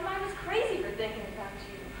and wonder if I was crazy for thinking about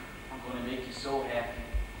you. I'm going to make you so happy.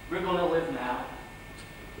 We're going to live now.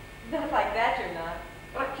 Not like that, you're not.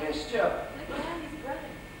 I kissed you. Like Annie's brother.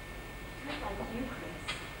 Not like you,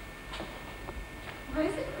 Chris. What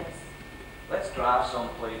is it, Chris? Let's drive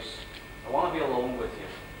someplace. I want to be alone with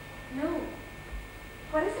you. No.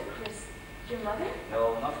 What is it, Chris? Your mother?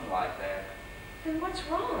 No, nothing like that. Then what's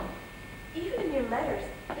wrong? Even in your letters,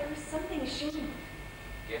 there was something shame.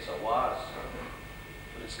 Guess I was.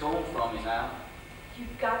 But it's going from me now.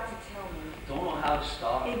 You've got to tell me. Don't know how to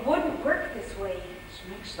start. It wouldn't work this way. It's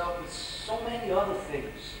mixed up with so many other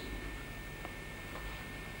things.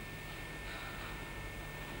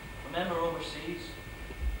 Remember overseas?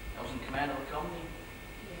 I was in command of a company.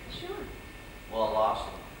 Yeah, sure. Well, I lost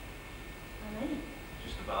them. How many?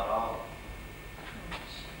 Just about all.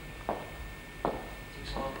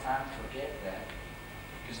 Takes a lot of time to forget that.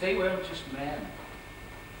 Because they weren't just men.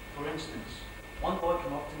 For instance, one boy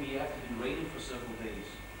came up to me after he'd been raining for several days.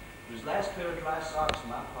 With his last pair of dry socks in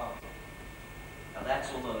my pocket. Now that's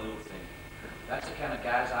only a little thing. That's the kind of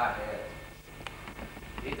guys I had.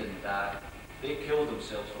 They didn't die. They killed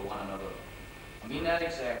themselves for one another. I mean that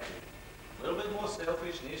exactly. A little bit more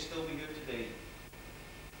selfish and they'd still be here today.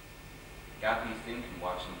 Got me thinking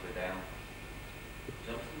watching them go down.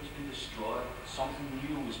 Everything has been destroyed, something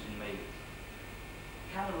new has been made.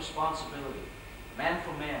 Kind of responsibility, man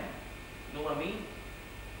for man. You know what I mean?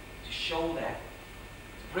 To show that.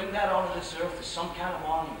 To bring that onto this earth as some kind of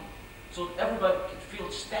monument. So that everybody could feel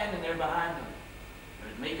it standing there behind them. And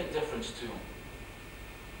it'd make a difference to them.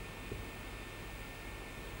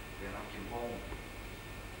 Then I came home. It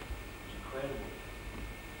was incredible.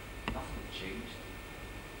 Nothing had changed.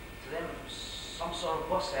 To them, it was some sort of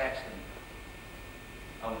bus accident.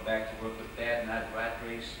 I went back to work with Dad in that rat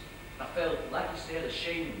race. I felt, like you said,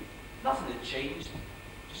 ashamed. Nothing had changed.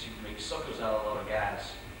 Just seemed to make suckers out of a lot of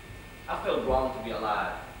guys. I felt wrong to be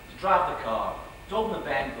alive, to drive the car, to open the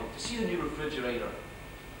bank book, to see the new refrigerator.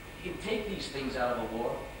 You can take these things out of a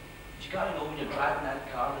war, but you gotta know when you're driving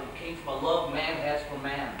that car that it came from a love man has for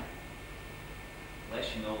man.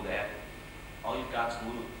 Unless you know that, all you've got's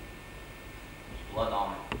glue. There's blood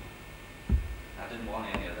on it. I didn't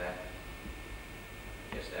want any of that.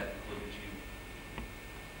 Guess that included you.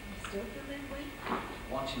 You still feel that way?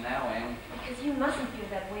 I want you now, Annie. Because you mustn't feel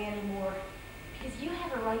that way anymore. Because you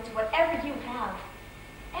have a right to whatever you have.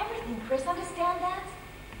 Everything, Chris. Understand that?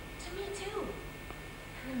 To me, too.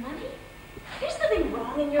 And the money? There's nothing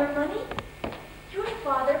wrong in your money. Your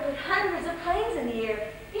father put hundreds of planes in the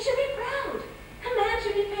air. He should be proud. A man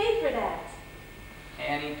should be paid for that.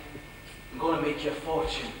 Annie, I'm going to make you a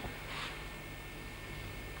fortune.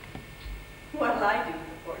 What'll I do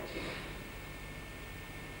for fortune?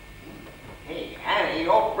 Hey, Annie,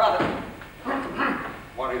 your brother.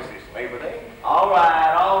 What is this, Labor Day? All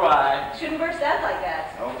right, all right. Shouldn't burst out like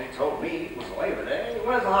that. Nobody told me it was Labor Day.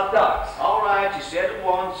 Where's the hot dogs? All right, you said it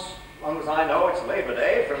once. As long as I know it's Labor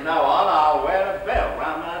Day, from now on I'll wear a bell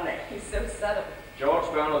round my neck. He's so subtle.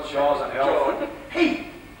 George Bernard Shaw's an elf. George, hey,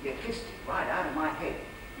 you kissed it right out of my head.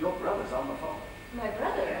 Your brother's on the phone. My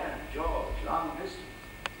brother? Yeah, George, long distance.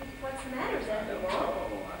 What's the matter? Is that the wall?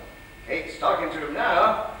 Oh, Kate's talking to him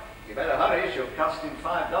now. You better hurry, she'll cost him $5.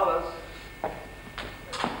 I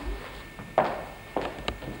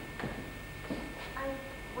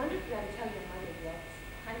wonder if you ought to tell your mother yet.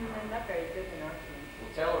 I'm not very good in arguing.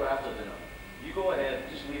 We'll tell her after dinner. You go ahead.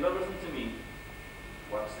 Just leave everything to me.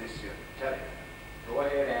 What's this you're telling me? Go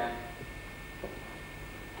ahead, Anne.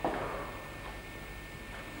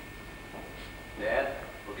 Dad,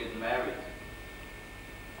 we're getting married.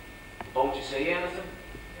 Won't you say anything?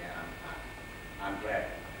 Yeah, I'm glad,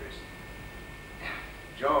 Chris.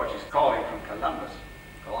 George is calling from Columbus.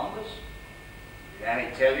 Columbus? Did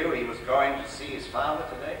Annie tell you he was going to see his father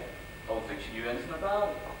today? Don't think she knew anything about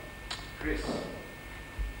it. Chris,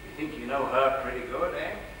 you think you know her pretty good,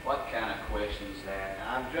 eh? What kind of question is that?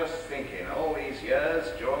 I'm just thinking, all these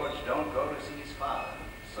years, George don't go to see his father.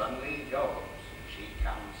 Suddenly he goes, and she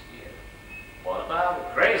comes here. What about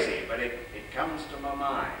it? Crazy, but it comes to my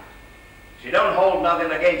mind. She don't hold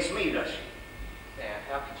nothing against me, does she? Dad,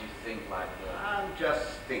 how could you think like that? I'm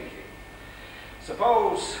just thinking.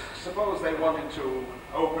 Suppose they wanted to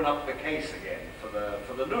open up the case again for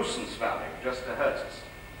the nuisance value, just to hurt us.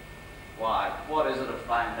 Why? What is it to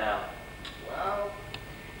find out? Well,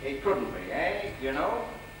 it couldn't be, eh? You know?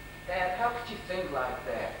 Dad, how could you think like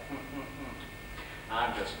that?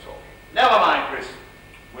 I'm just talking. Never mind, Chris.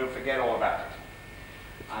 We'll forget all about it.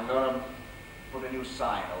 I'm going to put a new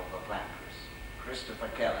sign over the plant, Chris. Christopher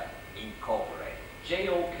Keller, Incorporated.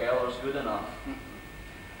 J.O. Keller's good enough.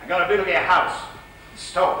 I'm going to build you a house,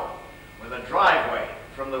 stone, with a driveway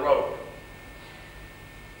from the road.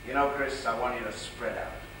 You know, Chris, I want you to spread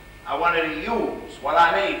out. I want you to use what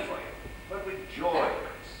I made for you, but with joy,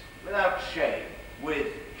 Chris. Without shame, with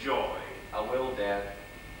joy. I will, Dad.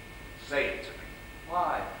 Say it to me.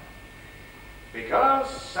 Why? Because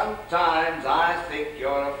sometimes I think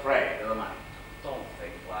you're afraid of the money. Don't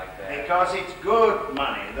think like that. Because it's good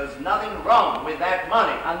money. There's nothing wrong with that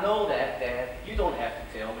money. I know that, Dad. You don't have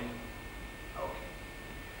to tell me. Okay.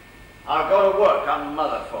 I'll go to work on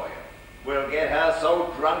Mother for you. We'll get her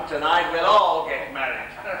so drunk tonight we'll all get married.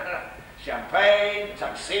 Champagne,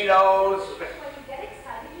 tuxedos. When you get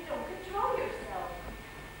excited, you don't control yourself.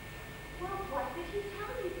 Well, what did he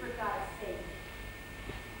tell you, for God's sake?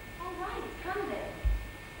 All right, come then.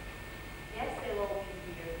 Yes, they'll all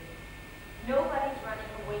be here. Nobody's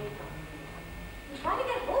running away from you. You try to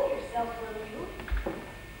get hold of yourself, will you?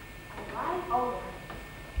 All right.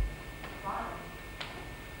 Fine.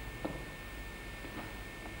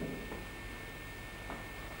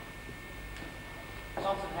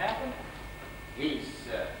 Something happened? He's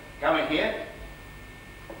coming here.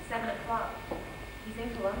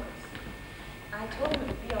 told him it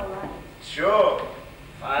would be all right. Sure.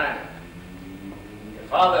 Fine. Your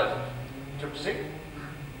father took sick?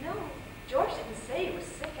 No, George didn't say he was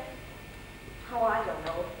sick. Oh, I don't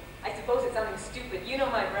know. I suppose it's something stupid. You know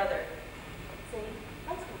my brother. Say,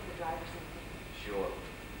 let's go for the driver's seat. Sure.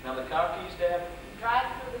 Now the car keys, Dad? Drive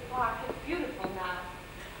through the park. It's beautiful now.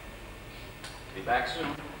 Be back soon.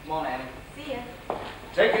 Come on, Annie. See ya.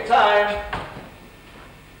 Take your time.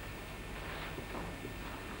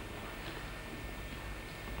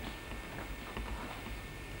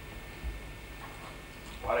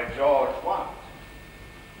 What did George want?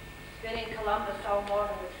 Been in Columbus all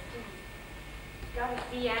morning with Steve. Gotta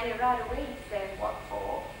see Annie right away, he says. What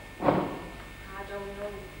for? I don't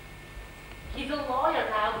know. He's a lawyer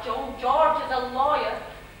now, Joe. George is a lawyer.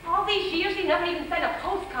 All these years he never even sent a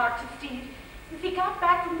postcard to Steve. Since he got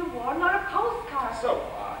back from the war, not a postcard. So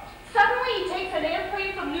what? Suddenly he takes an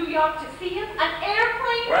airplane from New York to see him. An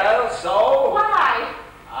airplane? Well, so? Why?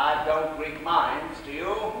 I don't read minds, do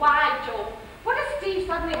you? Why, Joe? What does Steve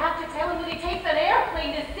suddenly have to tell him that he takes an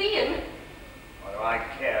airplane to see him? What do I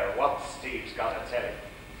care what Steve's got to tell him?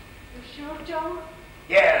 You sure, Joe?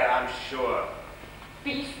 Yeah, I'm sure.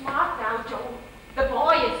 Be smart now, Joe. The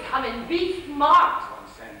boy is coming. Be smart. One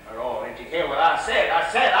cent for all. Did you hear what I said? I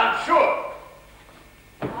said I'm sure.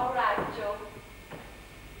 All right, Joe.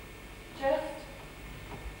 Just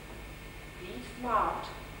be smart.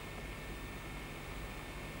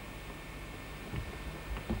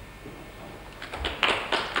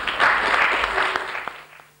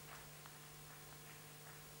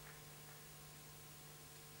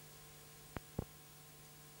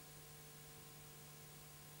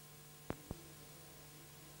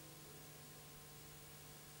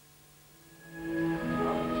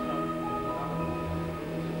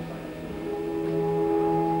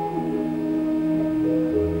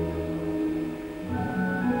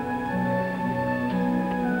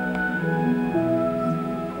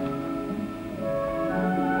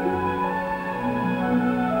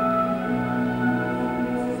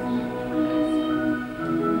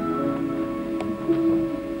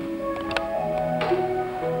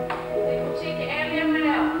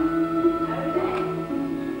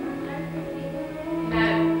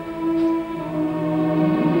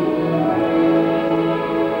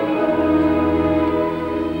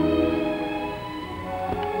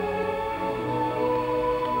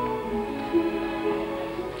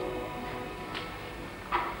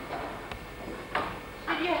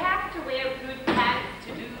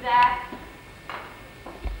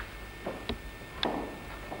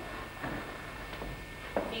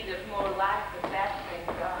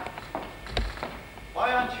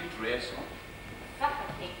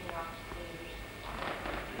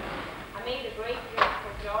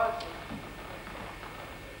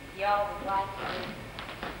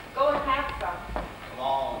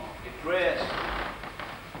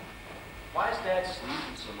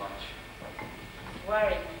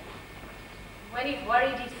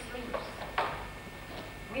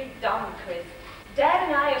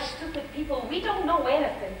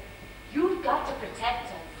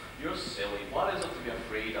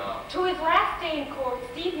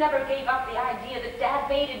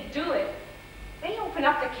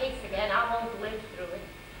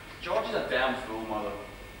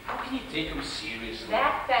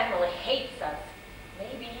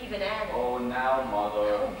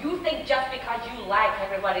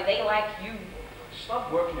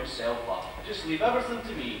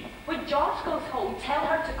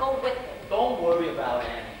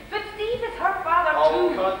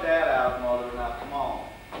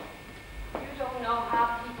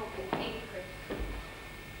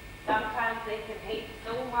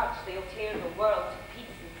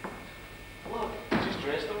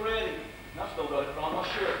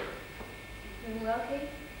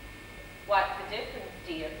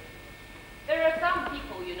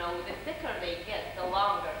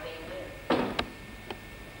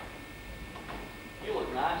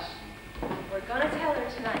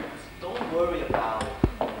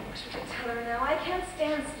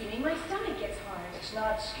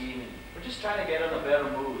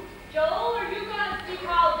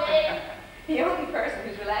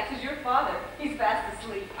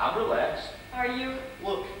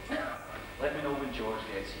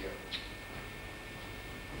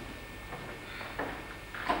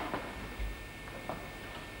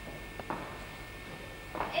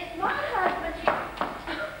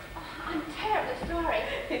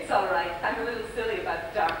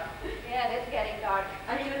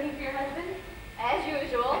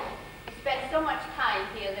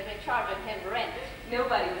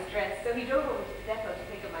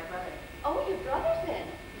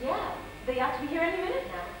 They ought to be here any minute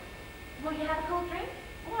now. Will you have a cold drink?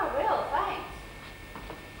 Oh, I will, thanks.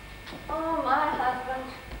 Oh, my husband.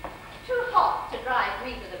 Too hot to drive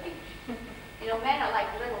me to the beach. You know, men are like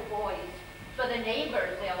little boys. For the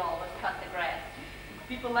neighbors, they'll always cut the grass.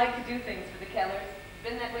 People like to do things for the Kellers.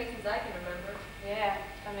 Been that way since I can remember. Yeah,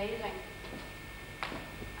 it's amazing.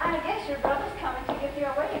 I guess your brother's coming to give you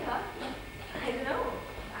away, huh? I don't know.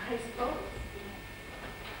 I suppose.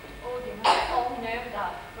 Oh, you must be all nerved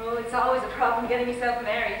up. Oh, it's always a problem getting yourself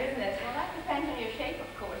married, isn't it? Well, that depends on your shape, of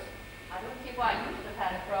course. I don't see why you should have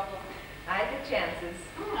had a problem. I took chances.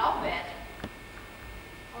 I'll bet.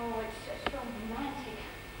 Oh, it's just so romantic.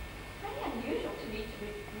 Very unusual to me to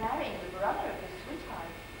be marrying the brother of his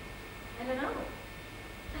sweetheart. I don't know.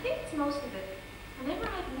 I think it's mostly that whenever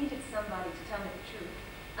I've needed somebody to tell me the truth,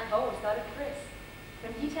 I've always thought of Chris.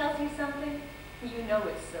 When he tells you something, you know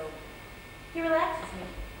it's so. He relaxes me.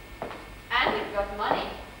 And you've got money.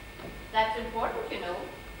 That's important, you know.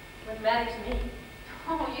 What matters to me?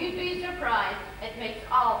 Oh, you'd be surprised. It makes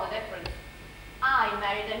all the difference. I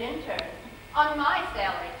married an intern on my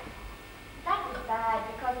salary. That was bad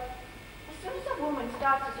because as soon as a woman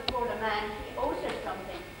starts to support a man, he owes her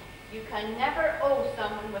something. You can never owe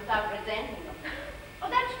someone without resenting them. Oh,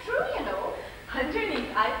 that's true, you know.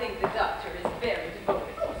 Underneath, I think the doctor is very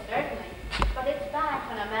devoted. Oh, certainly. But it's bad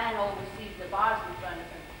when a man always sees the bars in front of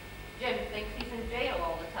him. Jim thinks he's in jail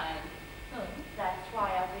all the time. That's why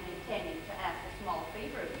I've been intending to ask a small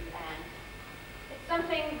favor of you, Anne. It's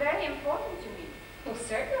something very important to me. Well,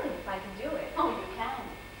 certainly, if I can do it. Oh, you can.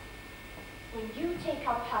 When you take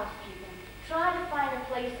up housekeeping, try to find a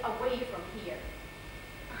place away from here.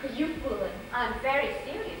 Are you fooling? I'm very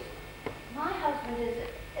serious. My husband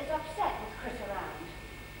is upset with Chris around.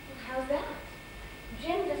 Well, how's that?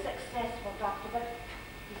 Jim's a successful doctor, but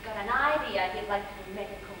he's got an idea he'd like to do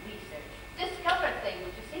medical research. Discover things,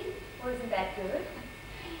 you see? Well, isn't that good?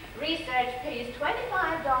 Research pays $25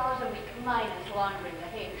 a week minus laundering the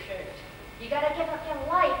hair shirt. You gotta give up your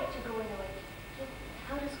life to go into it.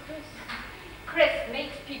 How does Chris? Chris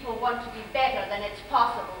makes people want to be better than it's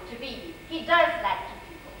possible to be. He does that to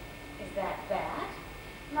people. Is that bad?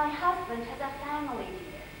 My husband has a family,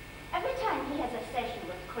 dear. Every time he has a session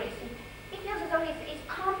with Chris, he feels as though he's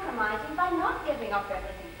compromising by not giving up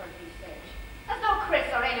everything for research. As though Chris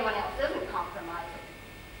or anyone else isn't compromising.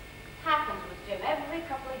 Happens with Jim every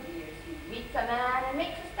couple of years. He meets a man and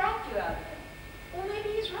makes a statue out of him. Well, maybe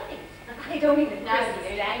he's right. I don't even Now, Chris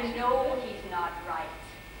dear, you know he's not right.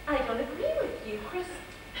 I don't agree with you, Chris.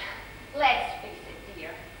 Let's face it, dear.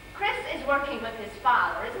 Chris is working with his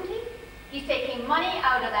father, isn't he? He's taking money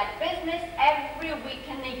out of that business every week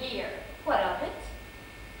in the year. What of it?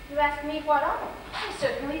 You ask me what of it? I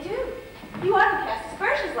certainly do. You oughtn't cast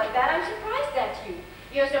aspersions like that. I'm surprised at you.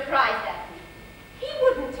 You're surprised at me. He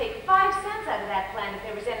wouldn't take 5 cents out of that plan if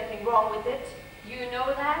there was anything wrong with it. You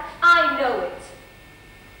know that? I know it.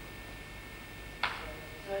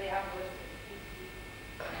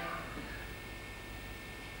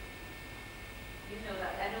 You know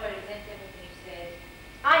that. I know I resent everything you said.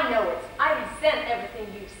 I know it. I resent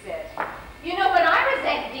everything you've said. You know what I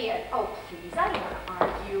resent, dear? Oh, please, I don't want to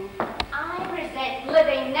argue. I resent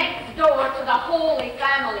living next door to the Holy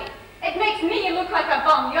Family. It makes me look like a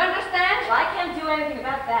bum, you understand? Well, I can't do anything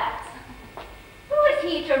about that. Who is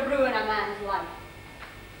he to ruin a man's life?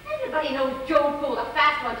 Everybody knows Joe pulled a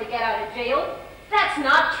fast one to get out of jail. That's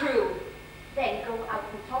not true. Then go out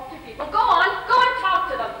and talk to people. Go and talk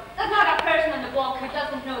to them. There's not a person in the block who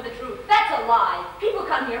doesn't know the truth. That's a lie. People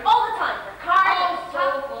come here all the time for cars Oh, and so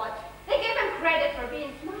stuff. what? They give him credit for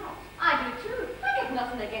being smart. I do too. I have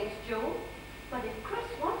nothing against Joe. But if Chris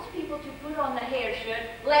wants people to put on the hair shirt,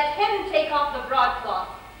 let him take off the broadcloth.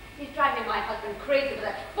 He's driving my husband crazy with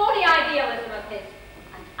that phony idealism of his.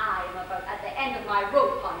 And I am about at the end of my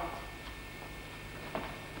rope on it.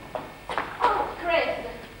 Oh, Chris,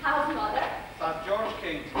 how's Mother? That George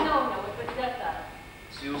came. No, it was just us.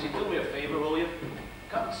 Susie, do me a favour, will you?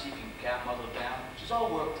 Come and see if you can calm Mother down. She's all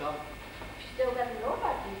worked up. She still doesn't know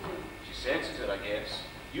about you two. She senses it, I guess.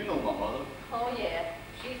 You know my mother. Oh, yeah.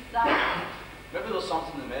 She's sorry. Maybe there's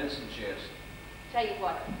something in the medicine chest. Tell you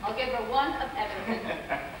what, I'll give her one of everything.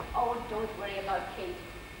 Oh, don't worry about Kate.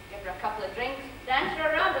 Give her a couple of drinks, dance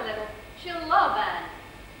her around a little. She'll love Anne.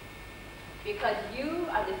 Because you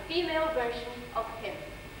are the female version of him.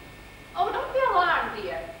 Oh, don't be alarmed,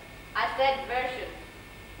 dear. I said version.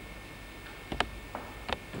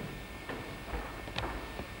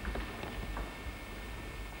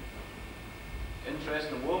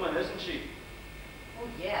 Interesting woman, isn't she? Oh,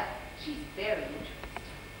 yeah. She's very interesting.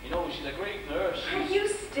 You know, she's a great nurse. Are you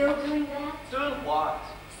still doing that? Doing what?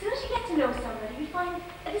 As soon as you get to know somebody, you find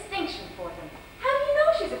a distinction for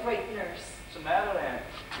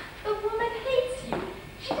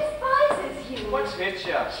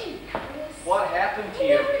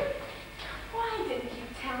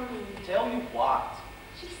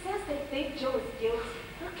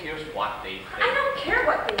what they think. I don't care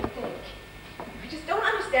what they think. I just don't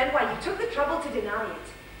understand why you took the trouble to deny it.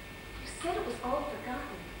 You said it was all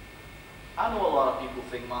forgotten. I know a lot of people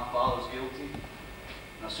think my father's guilty.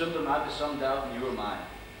 And I assume there might be some doubt in your mind.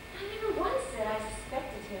 I never once said I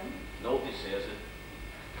suspected him. Nobody says it.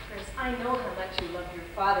 Chris, I know how much you love your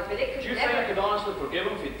father, but it could Do you never... think I could honestly forgive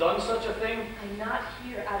him if he'd done such a thing? I'm not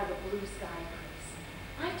here out of the blue sky,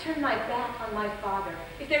 Chris. I turned my back on my father.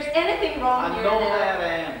 If there's anything wrong I here know now, that,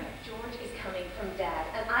 Anne. George is coming from Dad,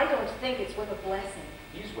 and I don't think it's worth a blessing.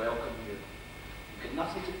 He's welcome here. You've got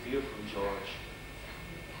nothing to fear from George.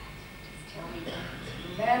 Tell me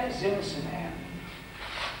that. The man is innocent, Anne.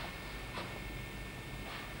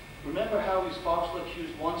 Remember how he was falsely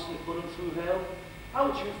accused once and they put him through hell? How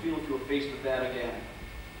would you feel if you were faced with that again?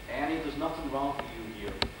 Annie, there's nothing wrong with you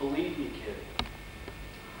here. Believe me, kid.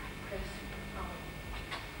 Chris,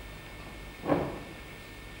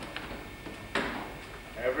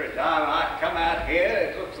 Every time I come out here,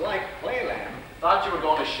 it looks like playland. Thought you were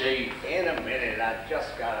going to shave. In a minute, I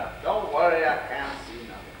just gotta. Don't worry, I can't see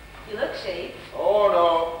nothing. you look shaved. Oh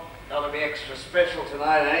no, gotta be extra special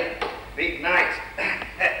tonight, eh? Big night.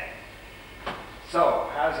 So,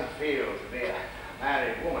 how's it feel to be a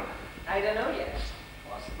married woman? I don't know yet.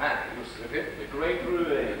 What's the matter? You slip it? The great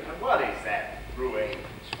Rouet. And what is that, Rouet?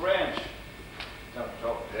 It's French. Don't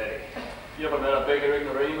talk dirty. You ever met a bigger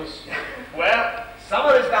ignoramus? Well,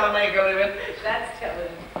 somebody's gotta make a living. That's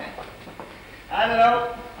telling. I don't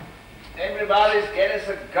know. Everybody's getting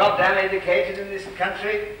so goddamn educated in this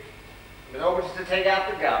country. With nobody to take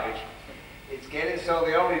out the garbage. It's getting so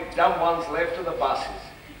the only dumb ones left are the bosses.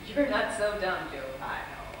 You're not so dumb, Joe. I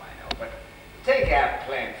know. But take our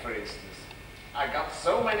plant, for instance. I got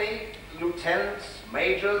so many lieutenants,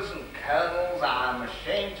 majors, and colonels, I'm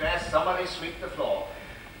ashamed to ask somebody to sweep the floor.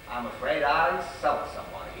 I'm afraid I'll insult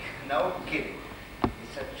somebody. No kidding.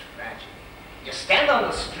 It's a tragedy. You stand on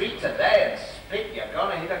the street today and spit, you're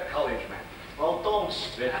gonna hit a college man. Well, don't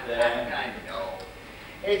spit then. I know.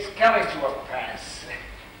 It's coming to a pass.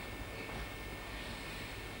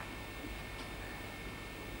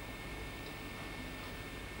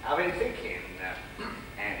 I've been thinking,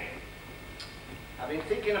 Annie. I've been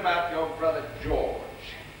thinking about your brother George.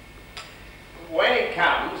 When it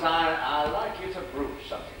comes, I'd like you to broach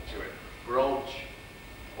something to him. Broach.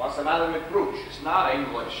 What's the matter with broach? It's not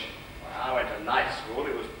English. Well, I went to night school,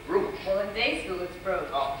 it was broach. Well, in day school, it's broke.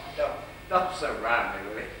 Oh, don't surround me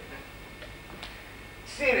with it.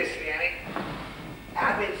 Seriously, Annie,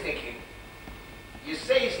 I've been thinking. You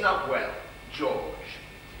say he's not well, George.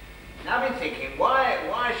 And I've been thinking,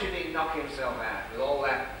 why should he knock himself out with all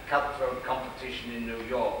that cutthroat competition in New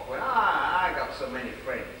York when I got so many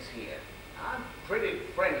friends here? I'm pretty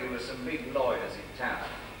friendly with some big lawyers in town.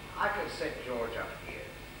 I could set George up here.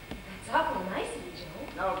 That's awfully nice of you,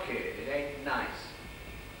 Joe. No, kid, it ain't nice.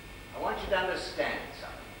 I want you to understand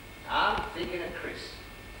something. I'm thinking of Chris.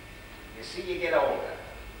 You see, you get older.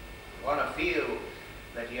 You want to feel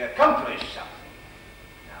that you accomplished something.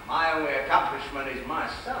 Now, my only accomplishment is my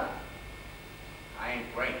son. I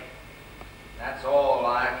ain't brainy. That's all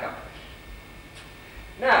I accomplished.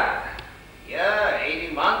 Now, yeah,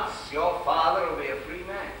 80 months, your father will be a free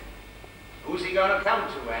man. Who's he going to come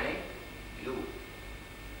to, Annie? You.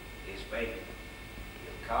 His baby.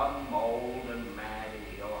 He'll come old and mad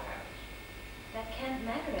into your house. That can't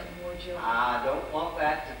matter anymore, Joe. I don't want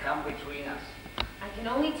that to come between us. I can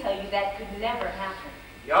only tell you that could never happen.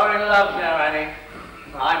 You're in love now, Annie.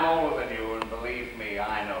 I'm older than you, and believe me,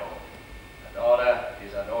 I know. A daughter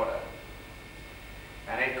is a daughter.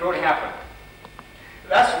 And it could happen.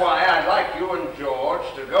 That's why I'd like you and George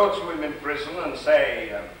to go to him in prison and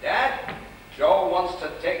say, Dad, Joe wants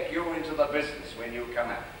to take you into the business when you come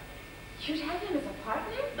out. You'd have him as a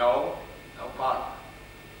partner? No partner.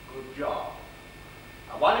 Good job.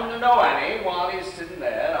 I want him to know, Annie, while he's sitting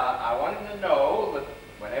there, I want him to know that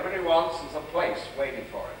whenever he wants, there's a place waiting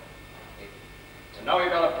for him. To know you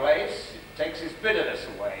got a place, it takes his bitterness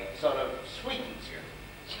away. It sort of sweetens you.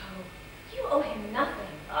 Joe, you owe him nothing.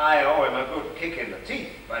 I owe him a good kick in the teeth,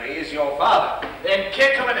 but he is your father. Then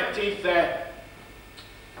kick him in the teeth then.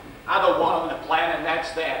 I don't want him in the plan, and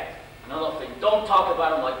that's that. Another thing, don't talk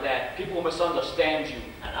about him like that. People misunderstand you.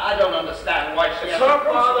 And I don't understand why she It's has her to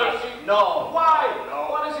father. No. Why?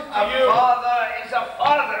 No. What is it to A you? father is a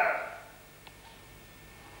father.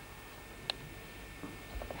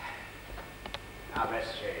 Now let's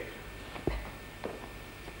shave.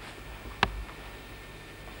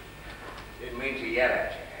 Didn't mean to yell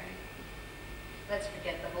at you, Annie. Let's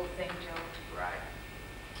forget the whole thing, Joe. Right.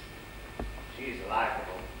 She's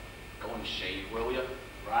likable. Go and shave, will you?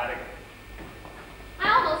 Right again. I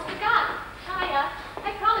almost forgot.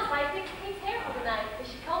 I promised my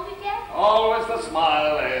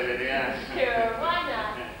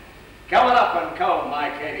Come on up and comb my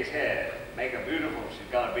Katie's hair. Make her beautiful.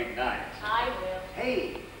 She's got a big night. I will.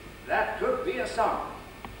 Hey, that could be a song.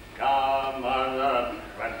 Come on up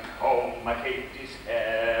and comb my Katie's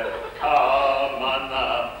hair. Come on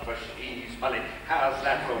up, for she's my lady. How's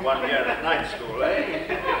that for 1 year at night school, eh?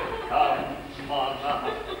 Come on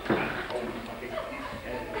up and comb my Katie's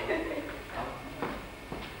hair.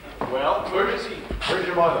 Well, where is he? Where's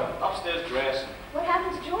your mother? Upstairs dressing. What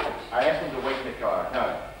happened to George? I asked him to wait in the car.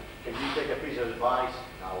 Now, can you take a piece of advice?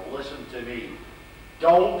 Now listen to me.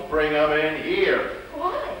 Don't bring him in here.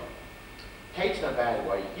 Why? Kate's in a bad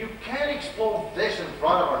way. You can't explode this in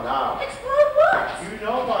front of her now. Explode what? You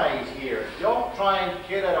know why he's here. Don't try and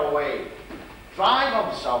get it away. Drive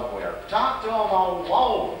him somewhere. Talk to him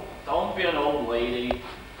alone. Don't be an old lady.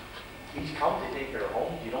 He's come to take her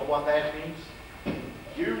home. Do you know what that means?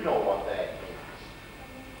 You know what that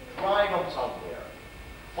means. Drive him somewhere.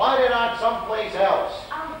 Fight it out someplace else.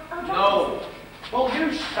 I'll No. Will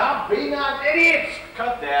you stop being an idiot?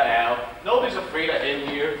 Cut that out. Nobody's afraid of him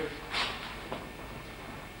here.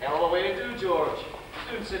 Hell of a way to do, George.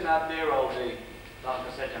 He's been sitting out there all day.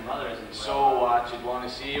 Doctor said your mother isn't So what? She'd want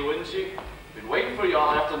to see you, wouldn't she? Been waiting for you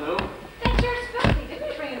all afternoon. That's your specialty. Didn't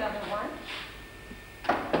we bring another one?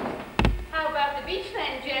 How about the beach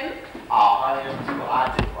then, Jim? Oh, I am too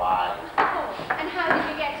hot to ride. Oh, and how did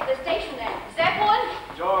you get to the station then? Zeppelin?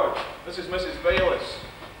 George, this is Mrs. Bayless.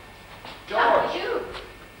 How George. are you?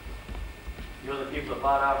 You're the people that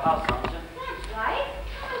bought our house, aren't you? That's right.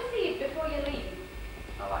 Come and see it before you leave.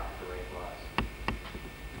 I like it the way it was.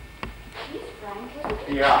 He's frank, isn't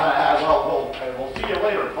he? Yeah, we'll see you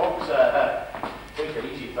later, folks. Take it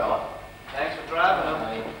easy, fella. Thanks for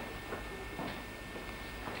driving him.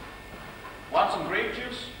 Want some grape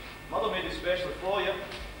juice? Mother made it specially for you.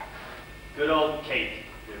 Good old Kate.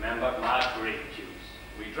 Remember my grape juice.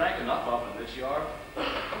 We drank enough of it in this yard.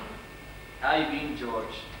 How you been,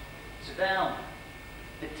 George? Sit down.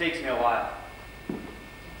 It takes me a while. It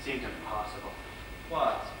seems impossible.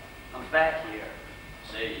 What? I'm back here.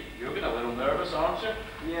 Say, you're getting a little nervous, aren't you?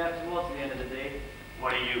 Yeah, towards the end of the day.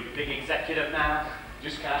 What are you, big executive now?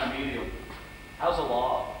 Just kind of medium. How's the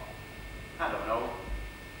law? I don't know.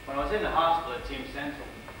 When I was in the hospital, it seemed central.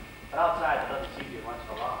 But outside, it doesn't seem to be much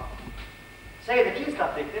for long. Say, the keys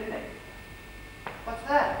got picked, didn't they? What's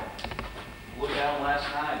that? Looked down last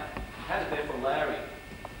night. Had it there for Larry.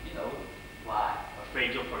 You know. Why?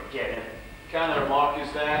 Afraid you'll forget him. What kind of remark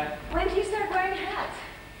is that? When did you start wearing hats?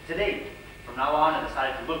 Today, from now on, I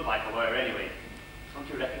decided to look like a lawyer anyway. Don't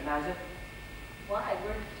you recognize it? Why?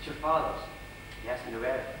 Where It's your father's. He asked me to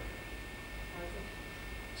wear it. was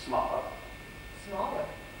it? Smaller. Smaller.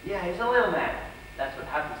 Yeah, he's a little man. That's what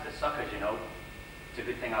happens to suckers, you know. It's a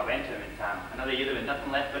good thing I went to him in time. Another year with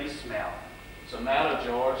nothing left but his smell. What's the matter,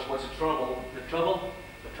 George? What's the trouble? The trouble?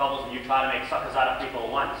 The trouble's when you try to make suckers out of people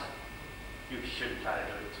once. You shouldn't try to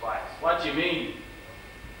do it twice. What do you mean?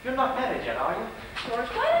 You're not married yet, are you? George,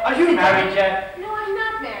 why Are don't you married yet? No, I'm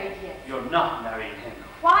not married yet. You're not marrying him.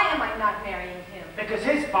 Why am I not marrying him? Because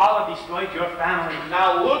his father destroyed your family.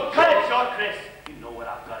 Now look, Cut it George. short, Chris. You know what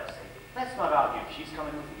I've got to say. Let's not argue. She's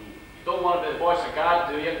coming with me. You don't want to be the voice of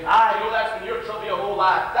God, do you? Aye. You know that's been your trouble your whole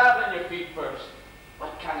life. Dive on your feet first.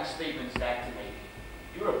 What kind of statement's that to make?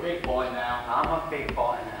 You're a big boy now. I'm a big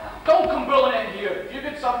boy now. Don't come bullying in here. If you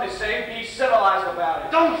get something to say, be civilized about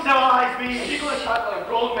it. Don't civilize Are me! you going to talk like a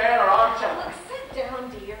grown man or aren't you? Look, sit down,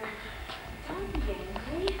 dear. Don't be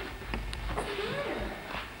angry. What's the matter?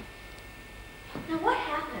 Now, what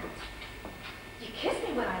happened? You kissed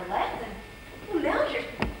me when I left, and well, now you're...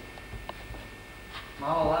 My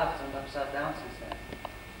whole life turned upside down since then.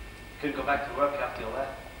 Couldn't go back to work after you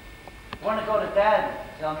left. I wanted to go to Dad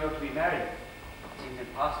and tell him you were to be married. It seemed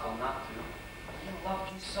impossible not to. He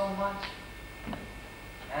loved you so much.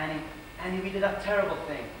 Annie, we did a terrible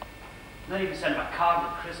thing. Not even sent him a card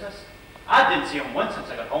at Christmas. I didn't see him once since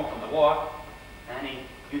I got home from the war. Annie,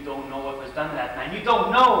 you don't know what was done to that man. You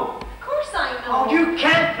don't know. Of course I know. Oh, you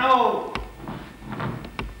can't know.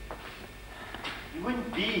 You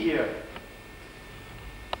wouldn't be here.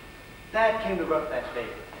 Dad came to work that day.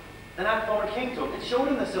 Then our former came to him and showed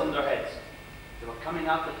him the cylinder heads. They were coming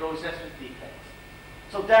out the process with defects.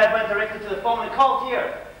 So Dad went directly to the phone and called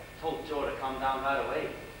here. Told Joe to come down right away.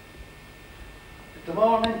 But the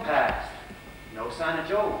morning passed. No sign of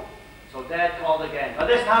Joe. So Dad called again. By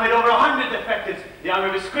this time, he'd over 100 defectives. The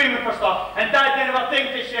army was screaming for stuff, and Dad didn't have a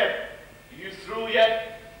thing to ship. Are you through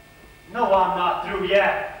yet? No, I'm not through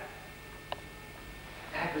yet.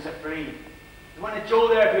 Dad was afraid. He wanted Joe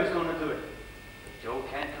there if he was going to do it. But Joe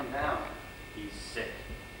can't come down. He's sick.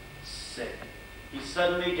 Sick. He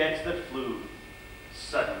suddenly gets the flu.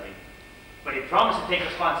 Suddenly. But he promised to take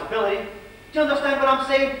responsibility. Do you understand what I'm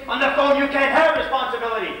saying? On the phone, you can't have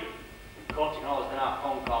responsibility. In court, you can always deny a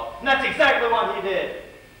phone call. And that's exactly what he did.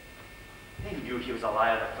 They knew he was a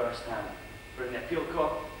liar the first time. But in the appeal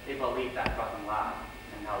court, they believed that rotten lie.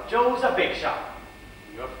 And now Joe's a big shot.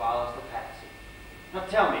 And your father's the patsy. Now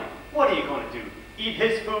tell me, what are you going to do? Eat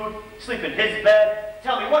his food? Sleep in his bed?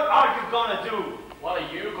 Tell me, what are you going to do? What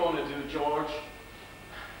are you going to do, George?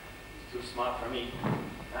 He's too smart for me.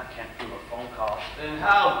 I can't do a phone call. Then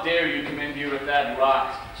how dare you come in here with that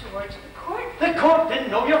rot? George, the court. The court didn't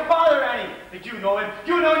know your father, Annie. Did you know him?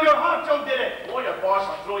 You know in your heart Joe did it. Boy, your boss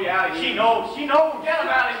will throw you out of here. She knows. She knows. Get him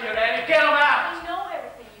out of here, Annie. Get him out. I know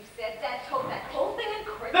everything you said. Dad told that whole thing in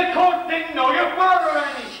court. The court didn't know your father,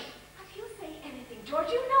 Annie. If you say anything, George,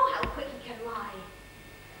 you know how quick he can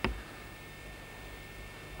lie.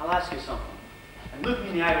 I'll ask you something. And look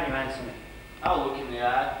me in the eye when you answer me. I'll look in the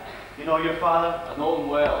eye. You know your father? I know him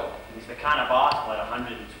well. He's the kind of boss with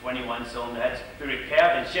 121 cylinder heads who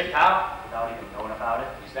repaired and shipped out without even knowing about it.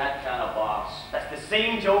 He's that kind of boss. That's the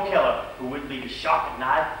same Joe Killer who wouldn't leave his shop at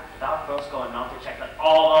night without first going around to check that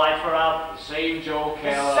all the lights were out. The same Joe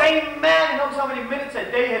Keller. The same man who knows how many minutes a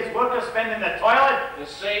day his workers spend in the toilet. The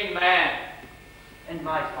same man. And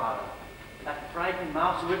my father, that frightened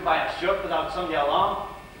mouse who wouldn't buy a shirt without somebody along.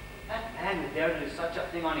 That man would dare to do such a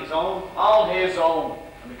thing on his own. On his own.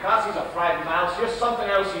 And because he's a frightened mouse, here's something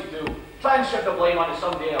else he'd do. Try and shift the blame onto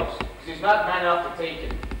somebody else, because he's not man enough to take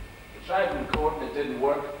it. He tried it in court and it didn't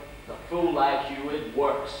work. The fool like you, it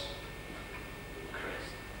works.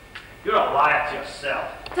 Chris, you're a liar to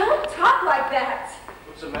yourself. Don't talk like that.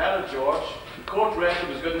 What's the matter, George? The court record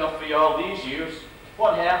was good enough for you all these years.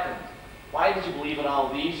 What happened? Why did you believe it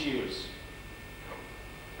all these years?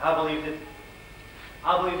 I believed it.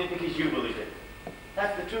 I believed it because you believed it.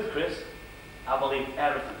 That's the truth, Chris. I believed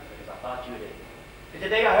everything because I thought you did. But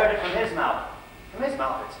today I heard it from his mouth. From his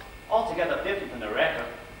mouth, it's altogether different than the record.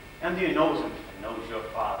 Anybody who knows him and knows your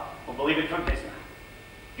father will believe it from his mouth.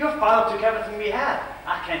 Your father took everything we had.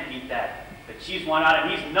 I can't beat that. But she's one out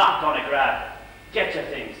and he's not going to grab it. Get your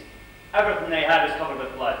things. Everything they have is covered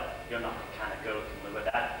with blood. You're not the kind of girl who can live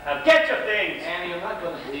with that. Now get your things. Annie, I'm not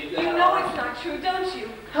going to believe that. You know it's not true, don't you?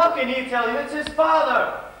 How can he tell you it's his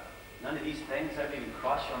father? None of these things ever even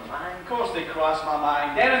cross your mind? Of course they cross my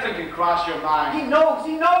mind. Anything can cross your mind. He knows,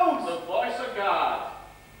 he knows! The voice of God.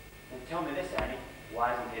 Then tell me this, Annie.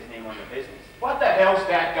 Why isn't his name on the business? What the hell's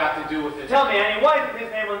that got to do with it? Tell me, Annie, why isn't his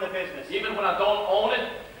name on the business? Even when I don't own it?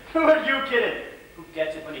 Who are you kidding? Who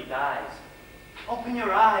gets it when he dies? Open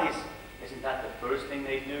your eyes. Isn't that the first thing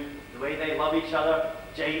they do? The way they love each other?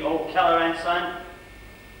 J.O. Keller and Son?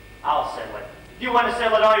 I'll settle it. If you want to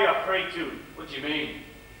settle it, are you afraid to? What do you mean?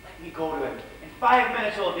 Let me go to him. In 5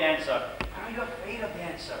 minutes you'll have the answer. Or are you afraid of the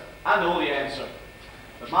answer? I know the answer.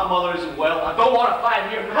 But my mother isn't well. I don't want to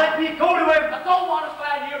fight here now. Let me go to him! I don't want to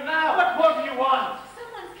fight here now. What more do you want?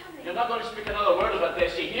 Someone's coming. You're not going to speak another word about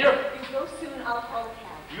this, you hear? You go soon, I'll call a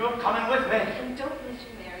cab. You're coming with me. And don't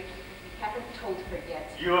mention Mary because we haven't told her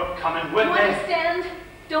yet. You're coming with You me. understand?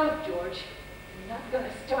 Don't, George. I'm not going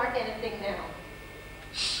to start anything now.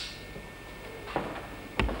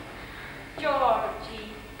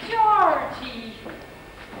 Georgie, Georgie.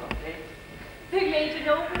 Okay. They made an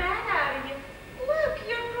old man out of you. Look,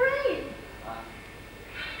 you're brave.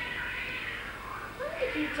 Why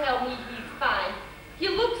did you tell me he's fine? He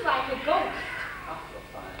looks like a ghost. I feel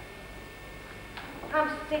fine. I'm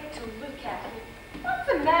sick to look at him. What's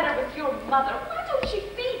the matter with your mother? Why don't she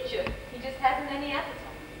feed you? He just hasn't any appetite.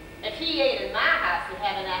 If he ate in my house, he'd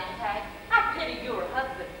have an appetite. I pity your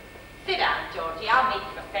husband. Sit down, Georgie. I'll make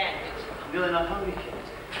you a sandwich. I'm really not hungry, kid.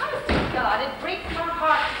 Honest to God, it breaks my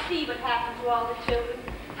heart to see what happened to all the children.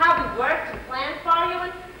 How we worked and planned for you,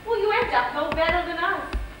 and, well, you end up no better than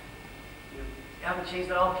us. You haven't changed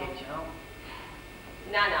at all, kid, you know.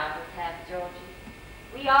 None of us have, Georgie.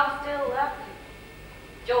 We all still love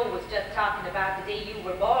you. Joe was just talking about the day you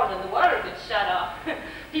were born and the water had shut off.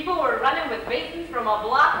 People were running with basins from a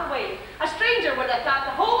block away. A stranger would have thought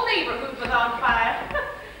the whole neighborhood was on fire.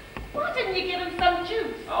 Why didn't you give him some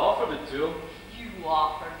juice? I offered it to him. You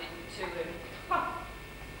offered it to him. Huh.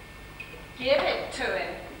 Give it to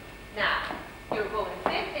him. Now, you're going to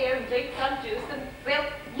sit there and drink some juice and, well,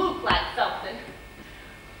 look like something.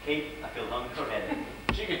 Kate, I feel hungry already.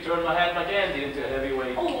 She could turn my hat McAndy into a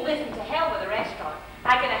heavyweight. Oh, listen, to hell with the restaurant.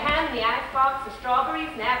 I got a ham in the icebox of strawberries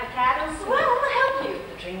and avocados. Well, I'll help you.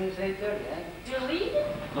 The train was 8:30, eh? You're leaving?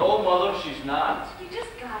 No, Mother, she's not. You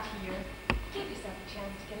just got here. Give yourself a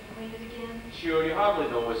chance to get acquainted again. Sure, you hardly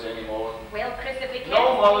know us anymore. Well, Chris, if we can't...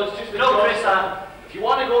 No, Mother, it's just a No, joke. Chris, If you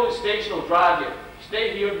want to go to the station, I'll drive you.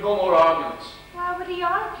 Stay here, no more arguments. Why would he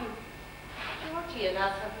argue? Georgie and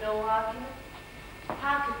us have no argument.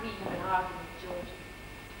 How could we have an argument,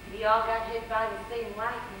 Georgie? We all got hit by the same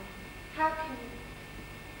lightning. How can you?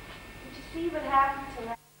 Did you see what happened to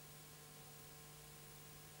last?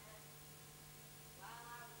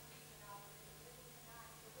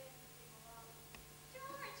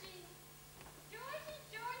 Georgie! Georgie,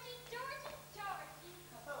 Georgie, Georgie, Georgie!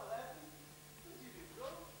 Oh, Leslie, what did you do,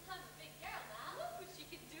 girl? I'm a big girl now. Look what she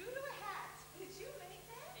can do to a hat. Did you make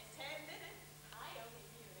that? In 10 minutes. I only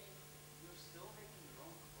knew it. You're still making your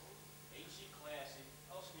own clothes? Ain't she classy?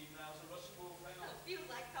 I'll speak now, so Russian wolf I feel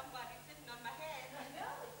like somebody sitting on my head. I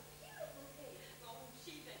know, it's a beautiful thing. Oh,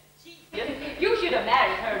 she's a genius. You should have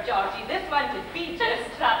married her, Georgie. This one could be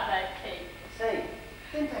just stop that cake. Say,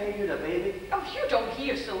 didn't I hear you the baby? Oh, you don't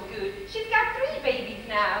hear so good. She's got 3 babies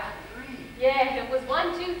now. 3. Yeah, it was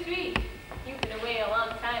 1, 2, 3. You've been away a long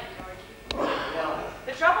time, Georgie. Yeah.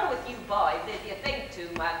 The trouble with you boys is you think too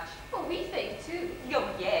much. Well, we think too. Oh,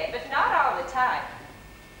 yeah, but not all the time.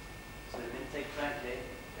 So you didn't take Frank, eh?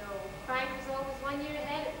 No, Frank was always 1 year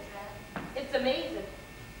ahead of the draft. It's amazing.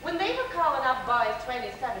 When they were calling up boys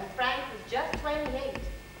 27, Frank was just 28.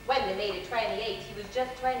 When they made it 28, he was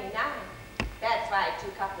just 29. That's why I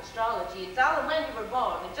took up astrology. It's all in when you were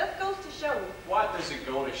born. It just goes to show. What does it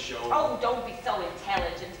go to show? Oh, don't be so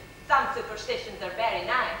intelligent. Some superstitions are very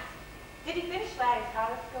nice. Did he finish Larry's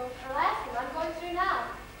horoscope? I'll ask him. I'm going through now.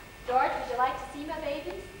 George, would you like to see my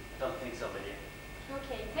babies? Don't think so, Lydia.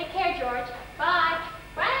 Okay, take care, George. Bye.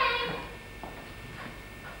 Frank!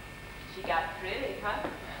 She got pretty, huh?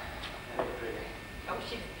 Very pretty. Oh,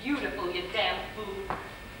 she's beautiful, you damn fool.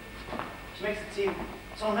 She makes it seem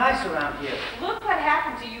so nice around here. Look what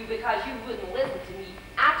happened to you because you wouldn't listen to me.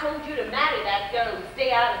 I told you to marry that girl and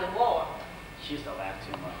stay out of the war. She used to laugh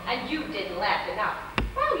too much. And you didn't laugh enough.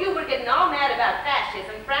 Well, you were getting all mad about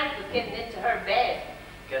fascism. Frank was getting into her bed.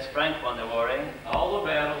 Guess Frank won the war, eh? All the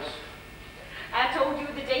battles. I told you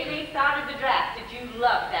the day they started the draft that you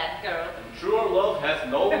loved that girl. And truer love hath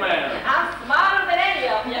no man. I'm smarter than any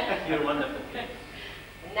of you. You're wonderful.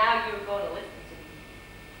 And now you're going to listen to me.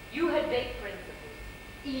 You had big principles.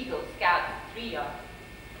 Eagle Scouts, 3 of them.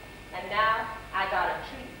 And now I got a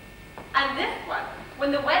tree. And this one,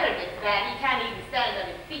 when the weather gets bad, he can't even stand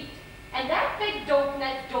on his feet. And that big dope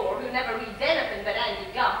next door, who never reads anything but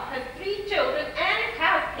Andy Gump, has 3 children and his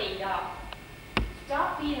house paid off.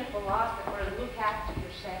 Stop being a philosopher and look after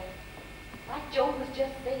yourself. Like Joe was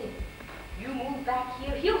just saying, you move back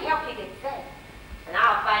here, he'll help you get set. And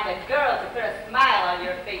I'll find a girl to put a smile on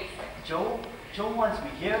your face. Joe wants me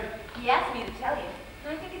here. He asked me to tell you.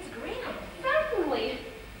 I think it's Greenock. Certainly.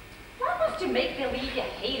 Why must you make believe you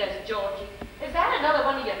hate us, Georgie? Is that another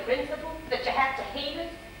one of your principles, that you have to hate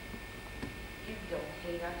us? You don't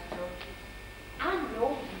hate us, Georgie. I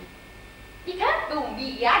know you. You can't fool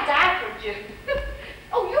me. I died for you.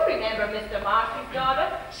 Oh, you remember Mr. Marcy's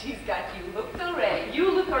daughter? She's got you hooked already.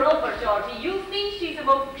 You look her over, Georgie. You'll see she's the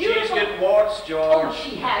most beautiful... She's getting warts, George. Oh,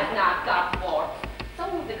 she has not got warts.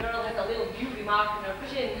 So the girl has a little beauty mark in her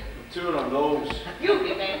chin. 2 on her nose. You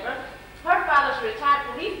remember. Her father's a retired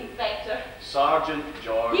police inspector. Sergeant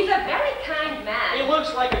George. He's a very kind man. He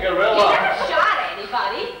looks like a He gorilla. never shot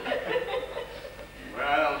anybody.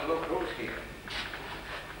 Well, look who's here.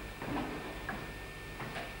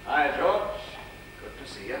 Hi, George. Good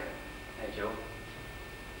to see you. Hey, Joe.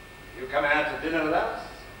 You coming out to dinner with us?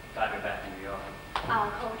 Glad we're back in New York.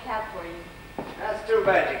 I'll call a cab for you. That's too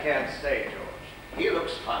bad you can't stay, George. He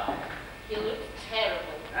looks fine. He looks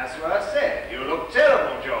terrible. That's what I said. You look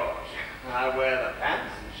terrible, George. I wear the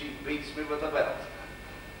pants and she beats me with the belt.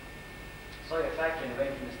 Saw your factory in the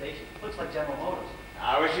way from the station. Looks like General Motors.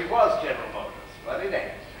 I wish it was General Motors, but it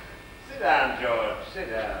ain't. Sit down, George. Sit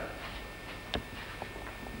down.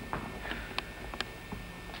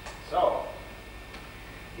 So,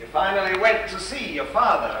 you finally went to see your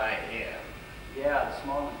father, I hear. Yeah, this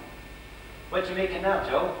morning. What you making now,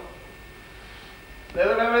 Joe?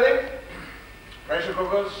 Little of everything. Pressure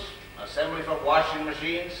cookers, assembly for washing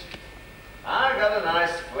machines. I got a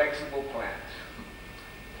nice, flexible plant.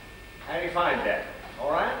 How do you find that?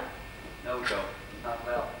 All right? No, Joe. He's not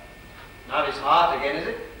well. Not his heart again, is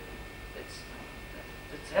it?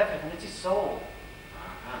 It's everything. It's his soul.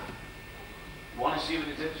 Uh-huh. Want to see what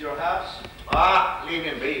he did to your house? Ah, leave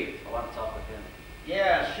him be. I want to talk with him.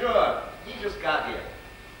 Yeah, sure. He just got here.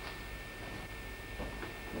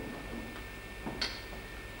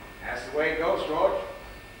 That's the way it goes, George.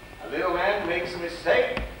 A little man makes a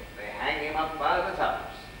mistake, they hang him up by the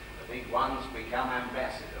tops. The big ones become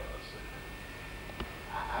ambassadors.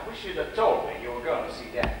 I wish you'd have told me you were going to see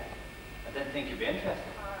Dad. I didn't think you'd be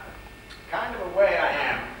interested. Kind of a way I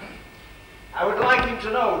am. I would like him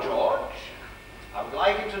to know, George, I would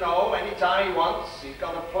like him to know anytime he wants he's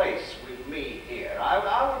got a place with me here.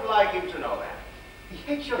 I would like him to know that. He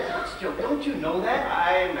hates your guts, Joe. Don't you know that?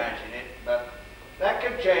 I imagine it, but that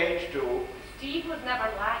could change too. Steve was never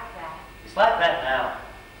like that. He's like that now.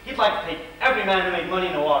 He'd like to take every man who made money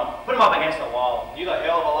in the war, put him up against the wall. Need a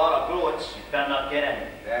hell of a lot of bullets. You better not get any.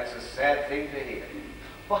 That's a sad thing to hear.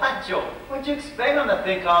 What, Joe? What'd you expect him to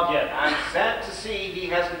think of you? I'm sad to see he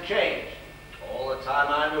hasn't changed. All the time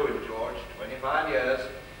I knew him, George, 25 years,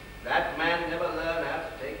 that man never learned how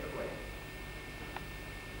to take the blame.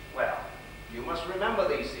 Well, you must remember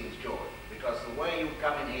these things, George, because the way you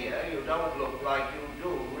come in here, you don't look like you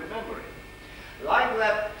do remember it. Like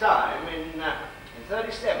that time in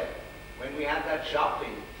 37, when we had that shop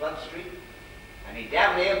in Flood Street, and he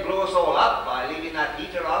damn near blew us all up by leaving that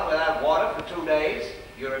heater on without water for 2 days.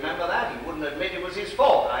 You remember that? He wouldn't admit it was his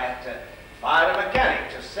fault. I had to fire a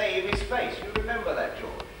mechanic to save his face. You remember that,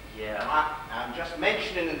 George? Yeah. I'm just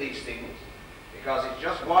mentioning these things because it's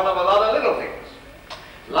just one of a lot of little things.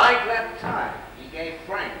 Like that time he gave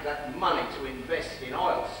Frank that money to invest in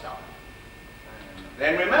oil stock.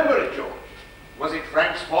 Then remember it, George. Was it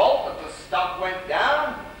Frank's fault that the stock went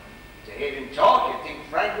down? To hear him talk, you'd think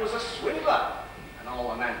Frank was a swindler. And all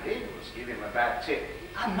the man did was give him a bad tip.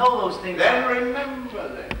 I know those things. Then remember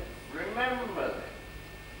them. Remember them.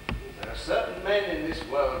 There are certain men in this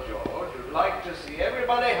world, George, who like to see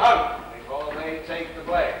everybody hung before they take the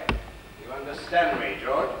blame. You understand me,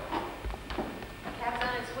 George? Cab's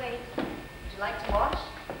on its way. Would you like to watch?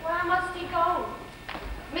 Where must he go?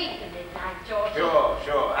 Meet the midnight, George.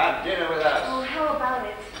 Sure. Have dinner with us. Oh, how about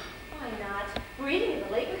it? Why not? We're eating at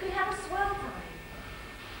the lake. We could have a swell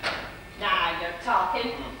time. Now you're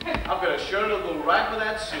talking. I've got a shirt that'll go right with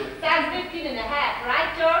that suit. Sounds 15 and a half,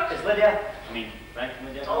 right, George? Is Lydia? I mean, Frank,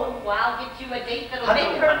 Lydia? Oh, well, I'll get you a date that'll I make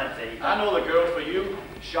don't her... want a date. I know the girl for you,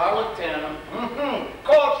 Charlotte Tanner.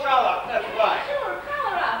 Call Charlotte, that's right. Sure,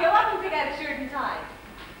 call her up. Go up and pick out a shirt and tie.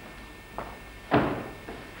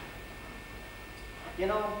 You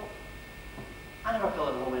know, I never felt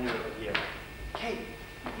at home anywhere but here. Kate,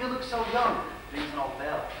 you look so young. Rings an old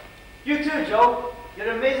bell. You too, Joe.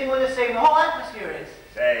 You're amazingly the same. The whole atmosphere is.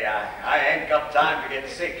 Say, I ain't got time to get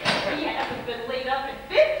sick. He hasn't been laid up in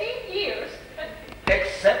 15 years.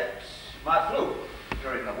 Except my flu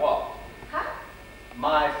during the war. Huh?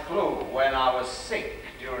 My flu when I was sick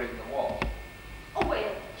during the war. Oh,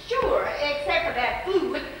 well, sure, except for that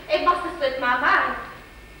flu. It must have slipped my mind.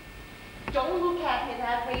 Don't look at me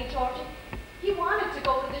that way, Georgie. He wanted to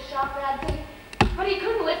go to the shop that day, but he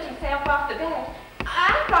couldn't lift himself off the bed.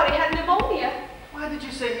 I thought he had pneumonia. Why did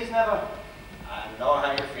you say he's never... I know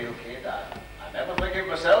how you feel, kid. I never forgive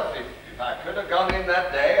myself. If I could have gone in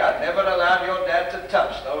that day, I'd never allowed your dad to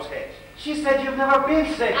touch those heads. She said you've never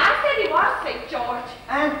been sick. I said he was sick, George.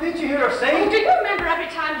 And did you hear her say? Oh, do you remember every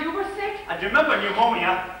time you were sick? I do remember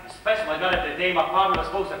pneumonia, especially not at the day my father was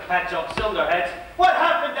supposed to patch up cylinder heads. What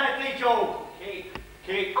happened that day, Joe?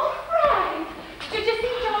 Kate. Oh, Frank! Did you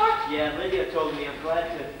see George? Yeah, Lydia told me. I'm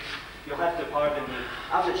glad to. You'll have to pardon me.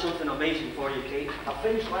 I've got something amazing for you, Kate. I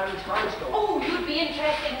finished Larry's horoscope. Oh, you'd be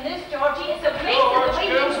interested in this, Georgie. It's amazing the way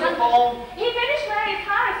George, he's the phone. He finished Larry's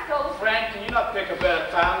horoscope. Frank, can you not pick a better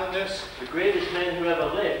time than this? The greatest men who ever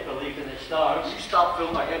lived believed in the stars. You stop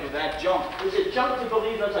filling my head with that junk. Is it junk to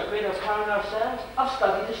believe there's a greater power in ourselves? I've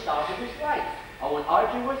studied the stars of his life. I won't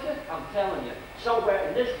argue with you, I'm telling you. Somewhere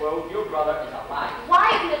in this world, your brother is alive. Why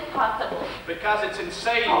isn't it possible? Because it's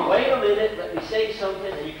insane. Now, wait a minute, let me say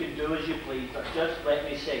something and you can do as you please, but just let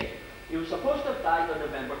me say it. He was supposed to have died on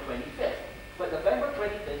November 25th, but November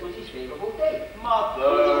 25th was his favourable day.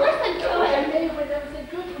 Mother. Listen It to was a him. day when everything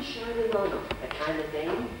good was shining on him, the kind of day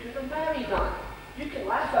you could have married on. You can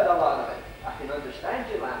laugh at a lot of it. I can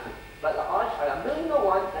understand you laughing, but the odds are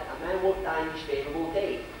 1,000,000 that a man won't die on his favourable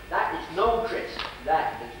day. That is no, Chris.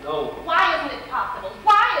 That is no. Why isn't it possible?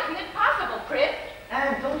 Why isn't it possible, Chris?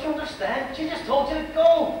 And don't you understand? She just told you to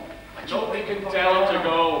go. Nobody can tell him to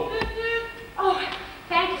go. Oh,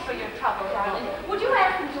 thanks for your trouble, darling. Would you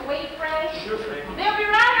ask them to wait, Frank? Sure, Frank. They'll be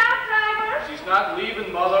right out, driver. She's not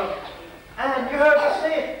leaving, Mother. And you heard her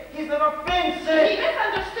say it. He's never been He sick.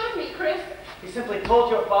 misunderstood me, Chris. He simply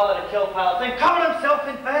told your father to kill Pal, then cover himself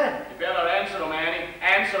in bed. You better answer him, Annie.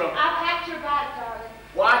 Answer him. I packed your bag, darling.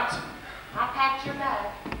 What? I packed your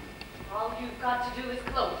bag. All you've got to do is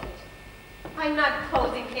close it. I'm not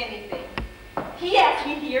closing anything. He asked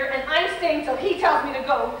me here, and I'm staying till he tells me to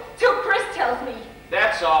go, till Chris tells me.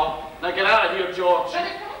 That's all. Now get out of here, George. But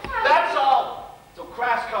if that's how... That's all. Till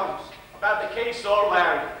Crass comes. About the case or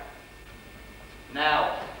Larry.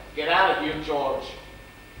 Now, get out of here, George.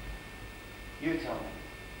 You tell me.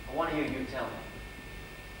 I want to hear you tell me.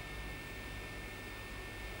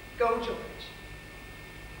 Go, George.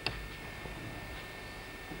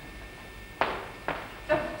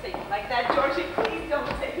 Don't take it like that, Georgie. Please don't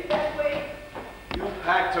take it that way. You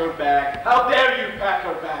packed her bag. How dare you pack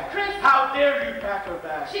her bag? Chris. How dare you pack her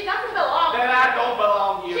bag? She doesn't belong. Then I don't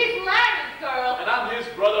belong here. She's Larry's girl. And I'm his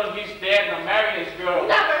brother and he's dead and I'm marrying his girl.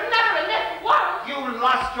 Never, never in this world. You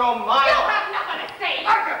lost your mind. You have nothing to say.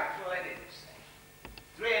 I got plenty to say.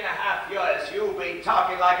 3.5 years you've been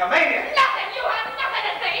talking like a maniac. Nothing. You have nothing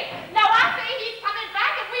to say. Now I say he's coming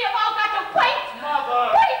back and we have all got to wait.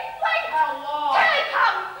 Mother. Wait. How long? Till he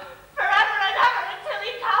comes. Forever and ever until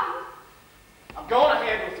he comes. I'm going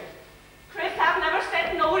ahead with it. Chris, I've never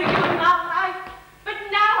said no to you in my life. But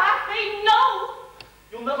now I say no.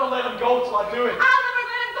 You'll never let him go till I do it. I'll never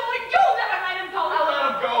let him go and you'll never let him go. I'll let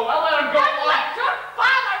him go. I'll let him go. Then let your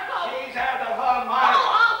father go. She's out of her Go mind.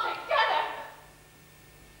 all together.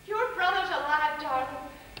 Your brother's alive,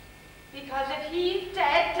 darling. Because if he's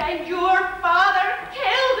dead, then your father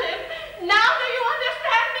killed him. Now do you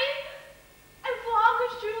understand me? As long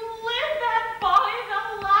as you live, that boy's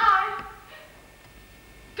alive.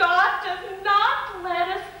 God does not let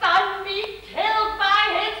a son be killed by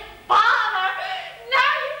his father.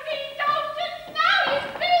 Now you see, don't you? Now you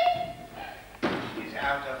see. She's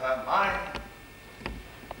out of her mind.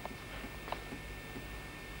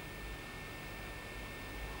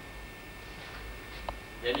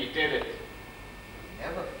 Then you did it. He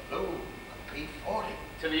never flew a P-40.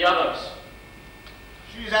 To the others.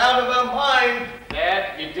 She's out of her mind.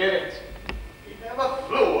 Dad, you did it. He never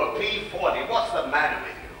flew a P-40. What's the matter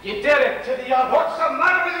with you? You did it. To the others. What's the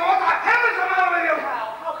matter with you? What the hell is the matter with you?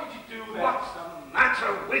 How could you do that? What's the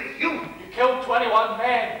matter with you? You killed 21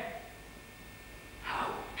 men.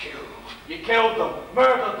 How killed? You killed them.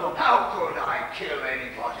 Murdered them. How could I kill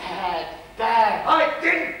anybody? Dad. I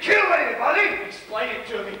didn't kill anybody. Explain it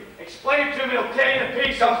to me. Explain it to me. I'll tear you to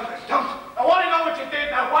pieces. Don't. I want to know what you did.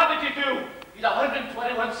 Now, what did you do? You had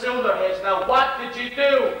 121 cylinder heads. Now, what did you do?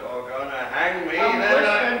 You're gonna hang me, I'm then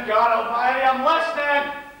listening, God Almighty. I'm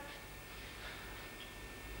listening.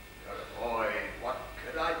 Good boy, what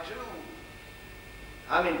could I do?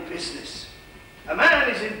 I'm in business. A man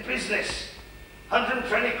is in business.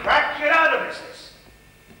 120 crack, you're out of business.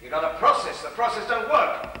 You got a process, the process don't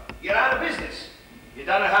work. You're out of business. You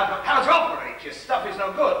don't know how to operate. Your stuff is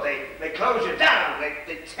no good. They close you down.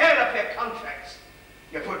 They tear up your contracts.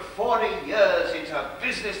 You put 40 years into a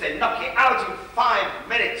business, they knock you out in 5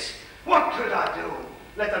 minutes. What could I do?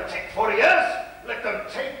 Let them take 40 years? Let them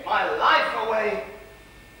take my life away?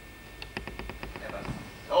 Never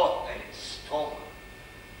thought they'd stop them.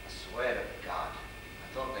 I swear to God,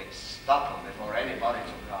 I thought they'd stop them before anybody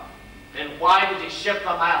took off. Then why did you ship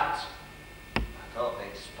them out? I thought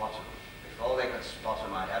they'd spot them. Before they could spot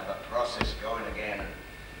them, I'd have the process going again, and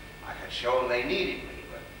I could show them they needed me,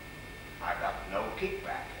 but I got no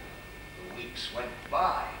kickback. The weeks went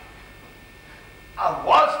by. I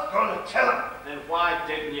was going to tell them. Then why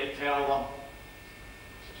didn't you tell them?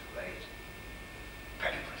 It's too late.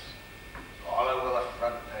 Papers. All over the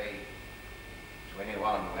front page.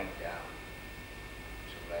 21 went down.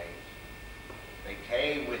 Too late. They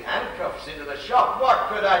came with handcuffs into the shop. What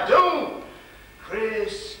could I do?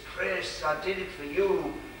 Chris, I did it for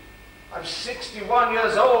you. I'm 61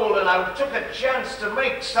 years old and I took a chance to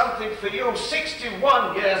make something for you.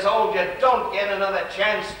 61 years old, you don't get another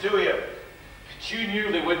chance, do you? But you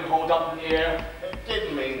knew they wouldn't hold up in the air. It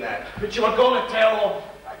didn't mean that. But you were going to tell them.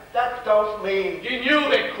 That don't mean... You knew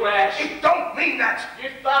they'd crash. It don't mean that. You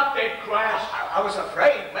thought they'd crash. I was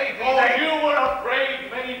afraid, maybe. You were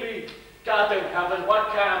afraid, maybe. God in heaven, what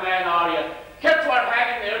kind of man are you? Kept one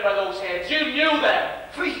hanging there by those heads. You knew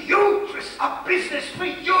that. For you, Chris, a business for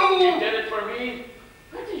you. You did it for me.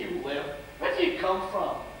 Where do you live? Where do you come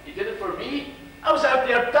from? You did it for me? I was out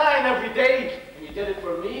there dying every day, and you did it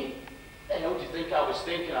for me? The hell do you think I was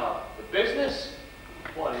thinking of? The business?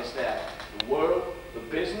 What is that? The world? The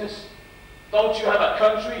business? Don't you have a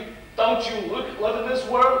country? Don't you live in this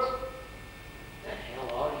world? The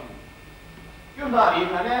hell are you? You're not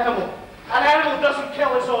even an animal. An animal doesn't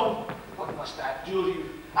kill his own. What must that do to you?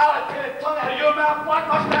 I'll get a tongue out of your mouth. What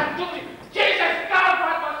must that do to you? Jesus God,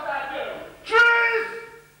 what must that do? Chris!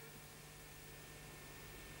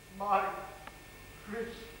 My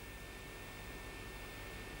Chris.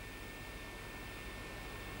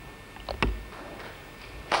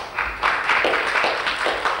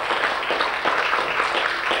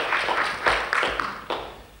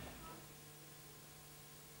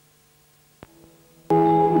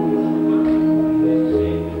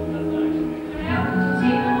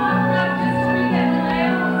 Take the one practice to get the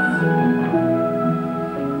nails.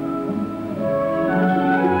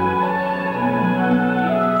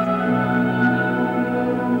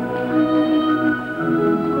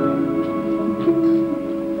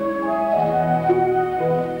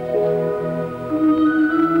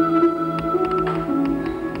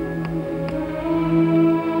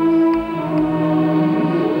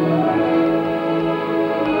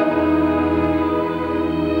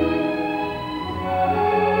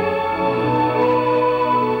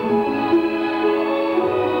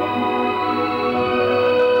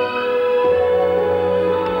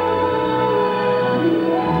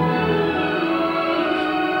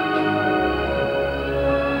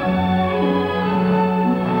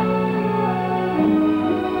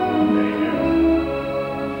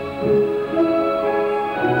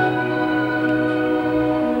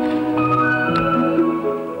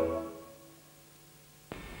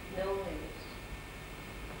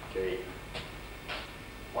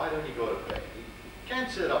 when you go to bed. You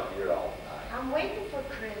can't sit up here all night. I'm waiting for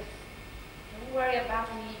Chris. Don't worry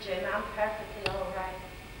about me, Jim. I'm perfectly all right.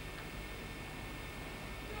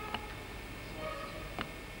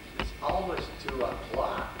 It's almost 2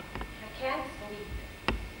 o'clock. I can't sleep.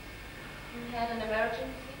 You had an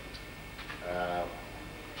emergency?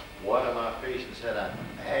 One of my patients had a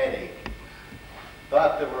headache.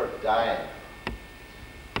 Thought they were dying.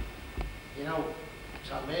 You know,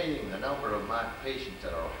 it's amazing the number of my patients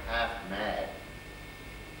that are half mad.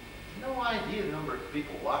 No idea the number of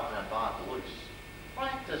people walking about loose,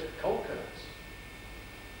 frank as coconuts.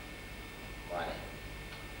 Money.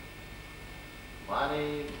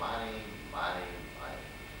 Money, money, money, money.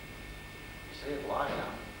 You say it loud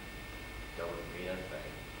enough, don't mean a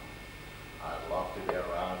thing. I'd love to be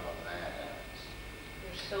around when that happens.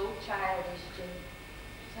 You're so childish, Jim.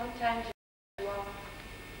 Sometimes you are.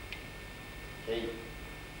 Kate,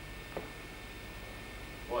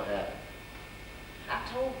 what happened?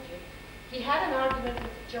 I told you. He had an argument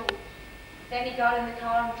with Joe. Then he got in the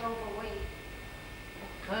car and drove away.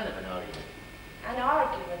 What kind of an argument? An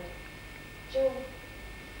argument. Joe,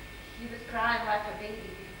 he was crying like a baby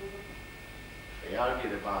before. They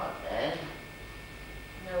argued about Anne?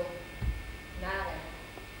 No, nada.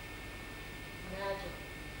 Imagine.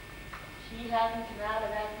 She hadn't come out of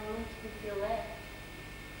that room since he left.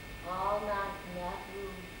 All night in that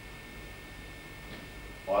room.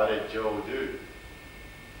 What did Joe do?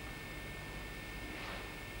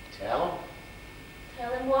 Tell him?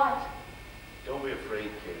 Tell him what? Don't be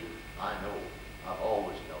afraid, Kate. I know. I've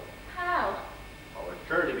always known. How? Oh, it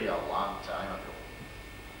occurred to me a long time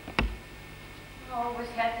ago. I always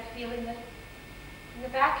had the feeling that in the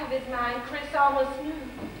back of his mind, Chris almost knew.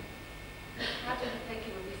 I didn't think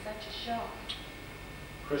it would be such a shock.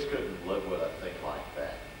 Chris couldn't live with a thing like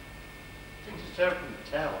that. Takes a certain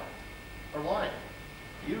talent. For why?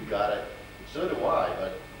 You got it. So do I,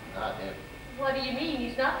 but not him. What do you mean?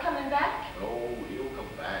 He's not coming back? No, he'll come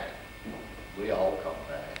back. We all come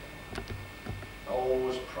back.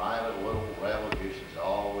 Those private little revolutions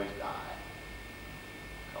always die.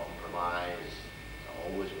 Compromise is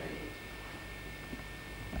always made.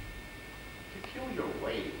 Peculiar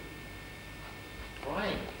way.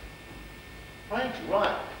 Frank's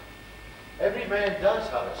right. Every man does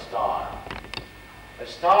have a star. A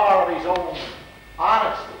star of his own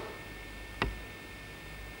honesty.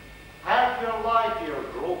 Half your life you're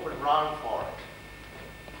groping round for it.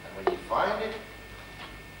 And when you find it,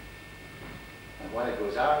 and when it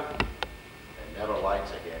goes out, it never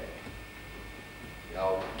lights again. You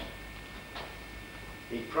know,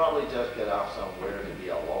 he'd probably just get off somewhere to be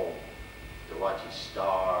alone, to watch his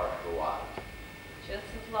star go out. Just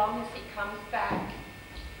as long as he comes back.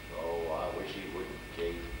 Oh, I wish he wouldn't,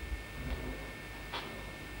 Kate.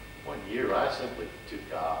 One year I simply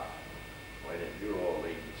took off, went in New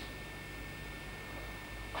Orleans.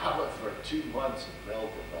 I lived for 2 months in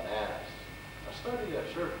milk and bananas. I studied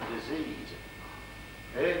a certain disease.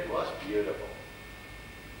 It was beautiful.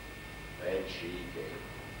 Then she came,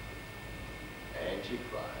 and she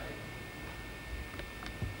cried.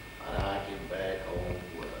 And I came back home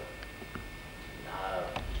with her. Now,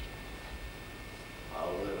 I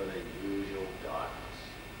live in the usual darkness.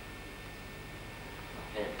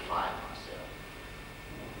 I can't find myself.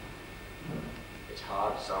 It's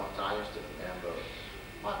hard sometimes to remember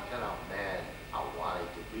what kind of man I wanted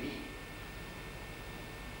to be.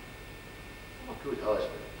 I'm a good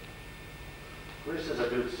husband. Chris is a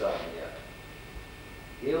good son, yeah.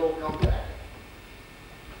 He'll come back.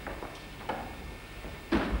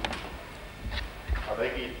 I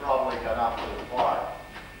think he's probably gone off to the park.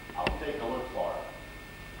 I'll take a look for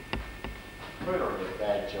him. Put her to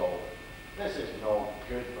bed, Joe. This is no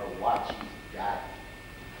good for what she's got.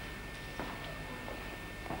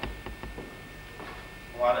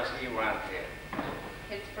 What does he want here?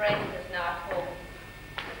 His friend is not home.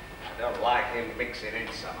 I don't like him mixing in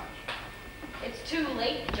so much. It's too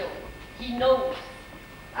late, Joe. He knows.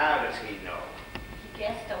 How does he know? He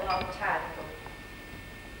guessed a long time ago.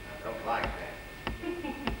 I don't like that.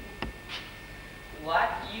 What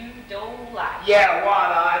you don't like. Yeah,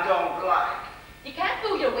 what I don't like. You can't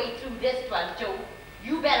fool your way through this one, Joe.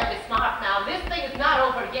 You better be smart now. This thing is not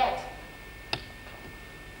over yet.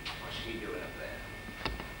 What's she doing up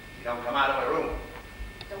there? She don't come out of her room.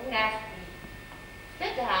 Don't ask me.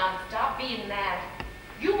 Sit down. Stop being mad.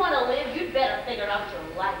 You want to live, you'd better figure out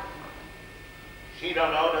your life. She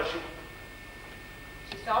don't know, does she?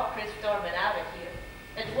 She saw Chris storming out of here.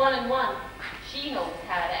 It's 1 and 1. She knows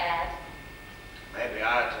how to add. Maybe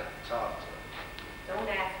I ought to talk to her. Don't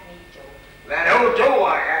ask me, Joe. Then who do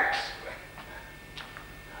I ask?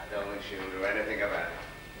 I don't think she'll do anything about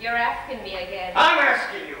it. You're asking me again. I'm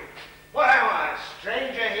asking you. What am I, a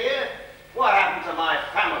stranger here? What happened to my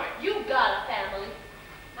family? You got a family.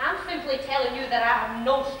 I'm simply telling you that I have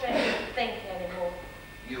no strength to think anymore.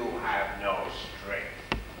 You have no strength.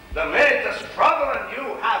 The minute there's trouble and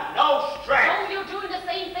you have no strength. Oh, you're doing the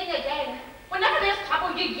same thing again. Whenever there's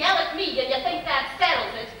trouble, you yell at me and you think that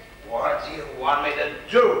settles it. What do you want me to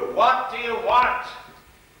do? What do you want?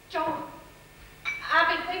 Joe, I've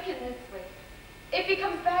been thinking this way. If he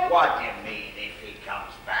comes back... What do you mean, if he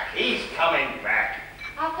comes back? He's coming back.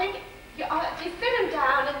 I think you sit him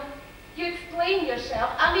down and you explain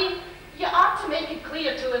yourself. I mean, you ought to make it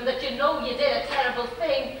clear to him that you know you did a terrible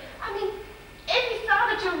thing. I mean, if he saw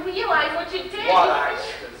that you realized what you did... What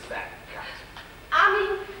ice does that cut? I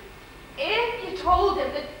mean, if you told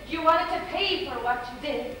him that you wanted to pay for what you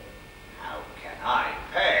did... How can I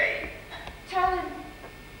pay? Tell him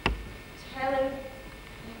that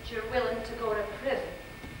you're willing to go to prison.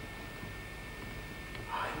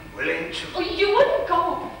 I'm willing to... Oh, you wouldn't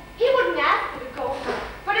go. He wouldn't ask you to go.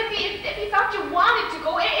 But if he thought you wanted to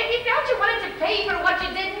go, if he felt you wanted to pay for what you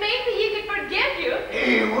did, maybe he could forgive you.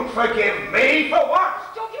 He would forgive me for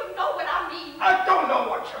what? Don't you know what I mean? I don't know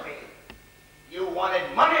what you mean. You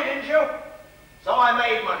wanted money, didn't you? So I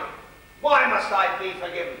made money. Why must I be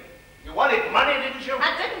forgiven? You wanted money, didn't you?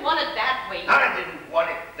 I didn't want it that way. I didn't want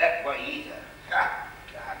it that way either. Ha!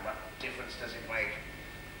 God, what difference does it make?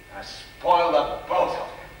 I spoiled the both of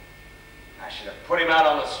them. I should have put him out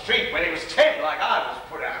on the street when he was 10 like I was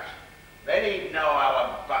put out. Then he'd know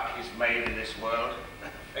how a buck is made in this world.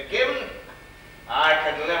 Forgiven? I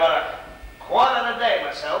could live on a quarter a day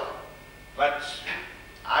myself, but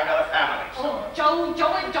I got a family, so... Oh, Joe,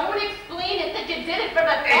 don't explain it that you did it for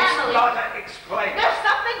the family. It's not to explain. There's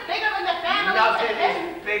something bigger than the family. Nothing to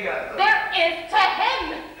him. is bigger than... There is to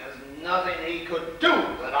him. There's nothing he could do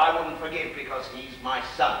that I wouldn't forgive because he's my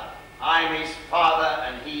son. I'm his father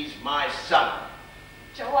and he's my son.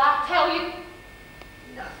 Joe, I tell you.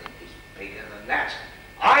 Nothing is bigger than that.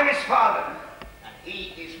 I'm his father and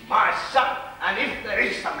he is my son. And if there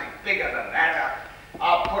is something bigger than that,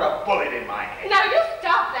 I'll put a bullet in my head. Now, you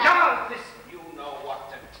stop that. Now, listen, you know what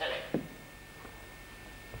to tell him.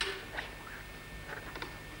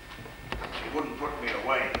 He wouldn't put me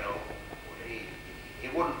away, though, would he? He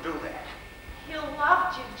wouldn't do that. He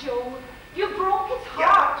loved you, Joe. You broke his Yeah,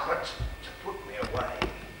 heart. but to put me away.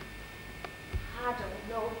 I don't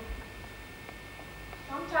know.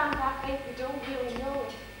 Sometimes I think we don't really know.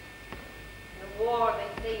 In the war, they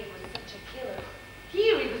say he was such a killer.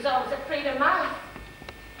 Here he was always afraid of mice.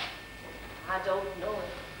 I don't know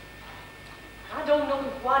it. I don't know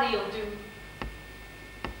what he'll do.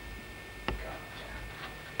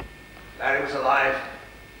 Larry was alive.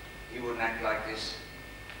 He wouldn't act like this.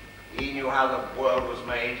 He knew how the world was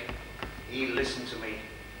made. He listened to me.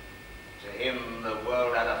 To him, the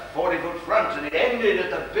world had a 40-foot front and it ended at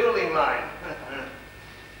the building line.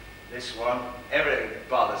 This one, everything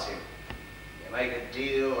bothers him. You make a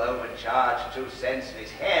deal, overcharge 2 cents, and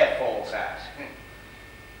his hair falls out.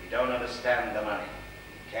 You don't understand the money.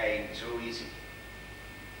 It came too easy.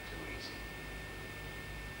 Too easy.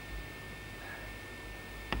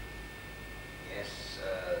 Yes,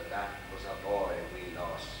 that was a boy we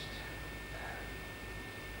lost.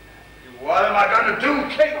 What am I going to do,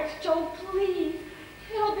 Kate? Oh, Joe, please.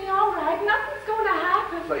 It'll be all right. Nothing's going to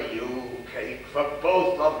happen. For you, Kate, for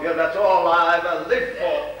both of you, that's all I ever lived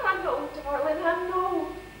for. I know, darling, I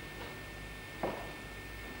know.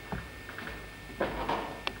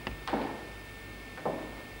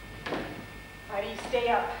 Why do you stay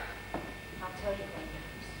up? I'll tell you when it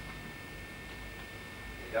comes.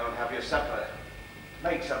 You don't have your supper.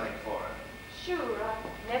 Make something for her. Sure,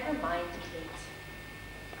 never mind, Kate.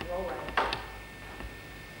 I'm all right.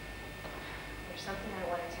 There's something I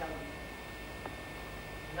want to tell you.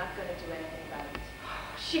 I'm not going to do anything about it.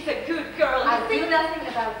 She's a good girl. I'll do nothing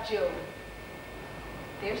about Joe.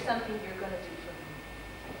 There's something you're going to do for me.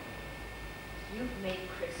 You've made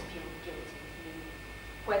Chris feel guilty of you.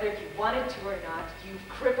 Whether you wanted to or not, you've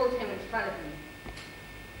crippled him in front of me.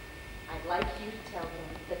 I'd like you to tell him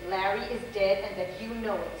that Larry is dead and that you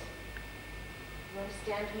know it. You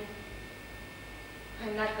understand me?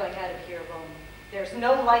 I'm not going out of here alone. There's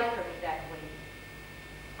no life for me that way.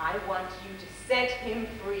 I want you to set him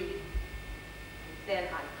free. And then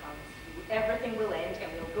I promise you everything will end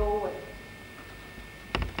and we'll go away.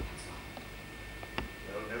 That's all.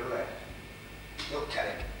 You'll do that. You'll tell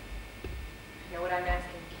him. You know what I'm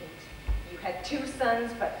asking, Kate? You had 2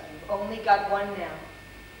 sons, but you've only got 1 now.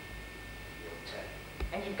 You'll tell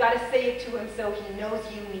him. And you've got to say it to him so he knows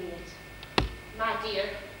you mean it. My dear,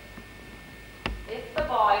 if the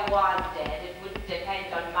boy was dead, it wouldn't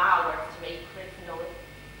depend on my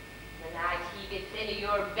into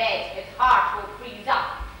your bed, his heart will freeze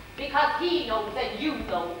up, because he knows that you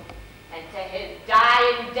know, and to his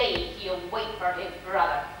dying day he'll wait for his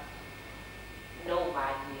brother. No,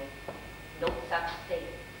 my dear, no such thing.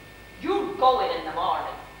 You're going in the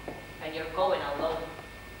morning, and you're going alone.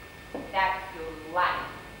 That's your life.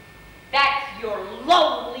 That's your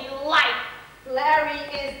lonely life. Larry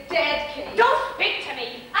is dead, Kate. Don't speak to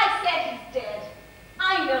me. I said he's dead.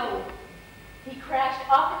 I know. He crashed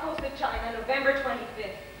off the coast of China November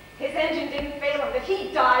 25th. His engine didn't fail him, but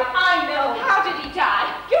he died. I know. How did he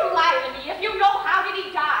die? You lie to me. If you know, how did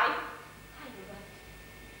he die? I loved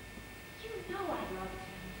him. You know I loved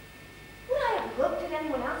him. Would I have looked at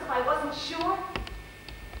anyone else if I wasn't sure?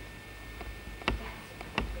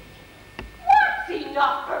 What's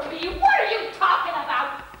enough for me? What are you talking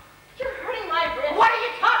about? You're hurting my wrist. What are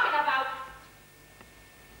you talking about?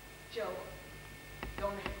 Joe, go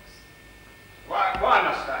next. Why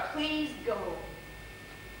must I? Please go.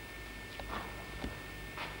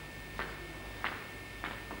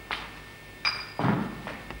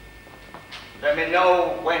 Let me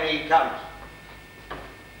know when he comes.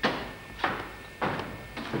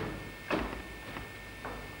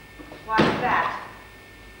 What's that?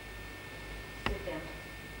 Sit down.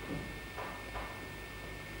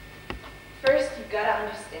 First, you've got to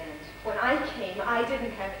understand, when I came, I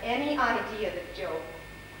didn't have any idea that Joe...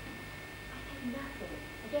 I had nothing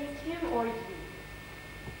against him or you.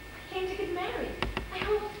 I came to get married. I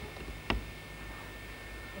hoped...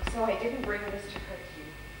 So I didn't bring this to hurt you.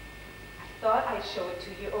 I thought I'd show it to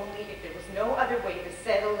you only if there was no other way to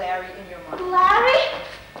settle Larry in your mind. Larry?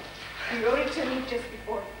 You wrote it to me just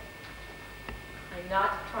before. I'm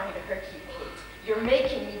not trying to hurt you, Kate. You're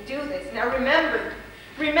making me do this. Now remember,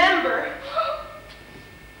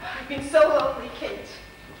 I've been so lonely, Kate.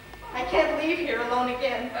 I can't leave here alone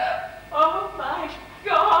again. Oh my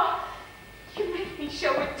God. You made me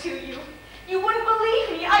show it to you. You wouldn't believe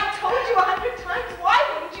me. I told you 100 times. Why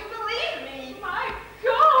wouldn't you believe me? My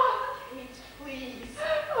God. Kate, please.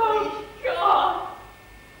 Oh God.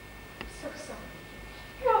 I'm so sorry.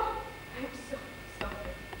 God. I'm so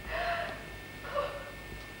sorry.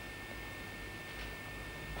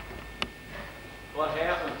 What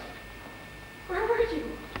happened? Where were you?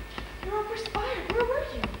 You're all perspired. Where were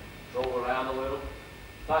you? Drove around a little.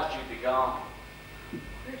 Thought you'd be gone.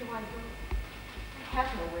 Where do I go? I have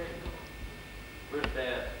nowhere to go. Where's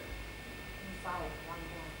Dad? Inside, lying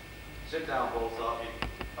down. Sit down, both of you.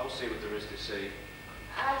 I'll see what there is to see.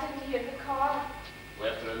 I didn't hear the car.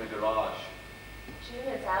 Left her in the garage.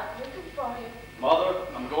 June is out looking for you. Mother,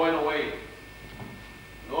 I'm going away.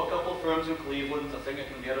 Know a couple of firms in Cleveland. I think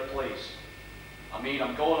I can get a place. I mean,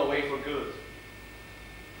 I'm going away for good.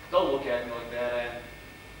 Don't look at me like that, Ann.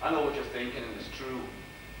 I know what you're thinking, and it's true.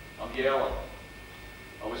 I'm yellow.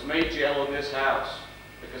 I was made yellow in this house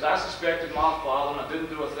because I suspected my father and I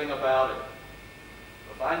didn't do a thing about it.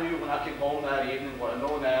 If I knew when I came home that evening what I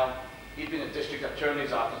know now, he'd been in the district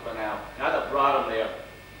attorney's office by now, and I'd have brought him there.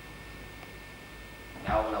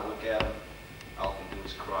 Now when I look at him, all I can do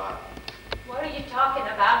is cry. What are you talking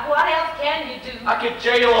about? What else can you do? I could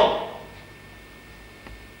jail him!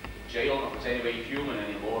 Jail him if it's any way human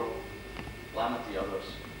anymore. Blame it the others.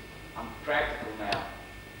 I'm practical now.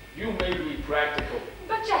 You made me practical.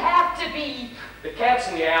 But you have to be. The cats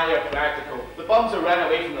in the alley are practical. The bums who ran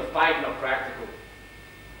away from the fighting are practical.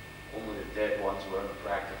 Only the dead ones were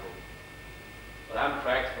impractical. But I'm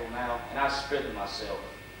practical now, and I spit in myself.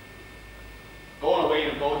 Going away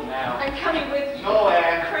and voting now. I'm coming with you. No,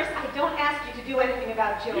 Ann. Chris, I don't ask you to do anything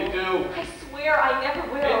about Joe. You do. I swear I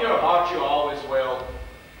never will. In your heart you always will.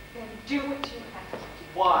 Then do what you have to do.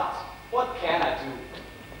 What? What can I do?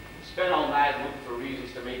 Spend all night looking for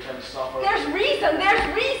reasons to make him suffer. There's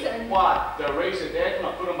reason. What? To erase a dead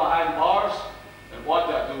when I put him behind bars? And what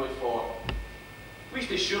did I do it for? We used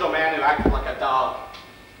to shoot a man who acted like a dog.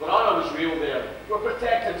 But all that was real there. We're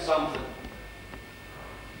protecting something.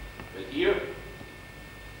 But here,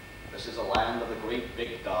 this is a land of the great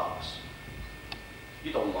big dogs.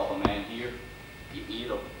 You don't love a man here. You eat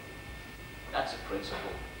him. That's a principle.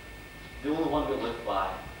 The only one we live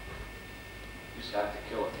by. You just have to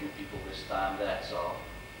kill a few people this time, that's all.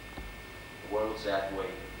 The world's that way.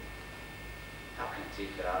 How can you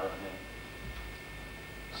take it out of me?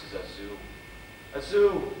 This is a zoo. A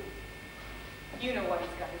zoo! You know what he's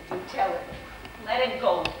got to do. Tell him. Let him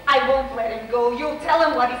go. I won't let him go. You'll tell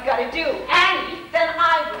him what he's got to do. Annie, then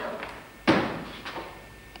I will.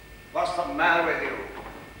 What's the matter with you?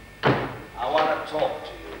 I want to talk to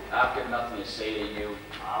you. I've got nothing to say to you.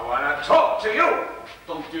 I want to talk to you.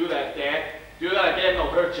 Don't do that, Dad. Do that again,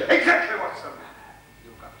 they'll hurt you. Exactly what's the matter?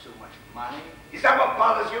 You've got too much money. Is that what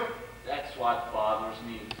bothers you? That's what bothers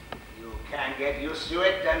get used to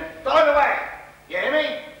it, then throw it away. You hear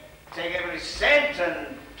me? Take every cent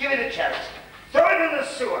and give it a charity. Throw it in the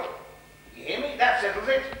sewer. You hear me? That settles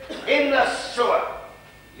it. In the sewer.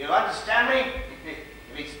 You understand me?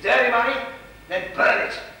 If it's dirty money, then burn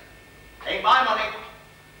it. Ain't my money.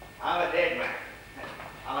 I'm a dead man.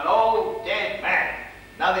 I'm an old dead man.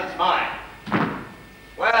 Nothing's mine.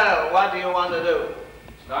 Well, what do you want to do?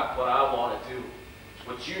 It's not what I want to do. It's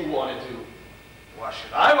what you want to do. What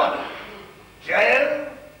should I want to do? Jail?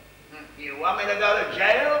 You want me to go to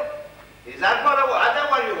jail? Is that what I want? Is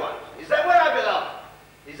that what you want? Is that where I belong?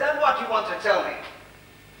 Is that what you want to tell me?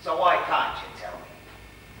 So why can't you tell me?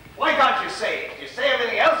 Why can't you say it? You say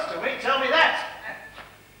everything else to me, tell me that.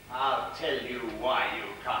 I'll tell you why you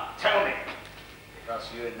can't tell me. Because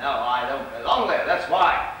you know I don't belong there, that's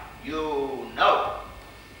why. You know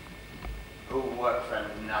who worked for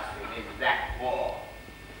nothing in that war.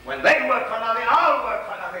 When they work for nothing, I'll work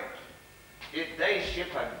for nothing. Did they ship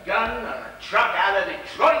a gun and a truck out of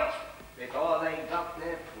Detroit before they got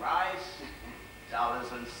their prize?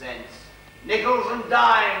 Dollars and cents, nickels and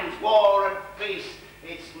dimes, war and peace.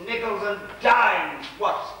 It's nickels and dimes,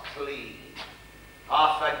 what's clean.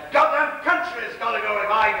 Half the goddamn country's got to go if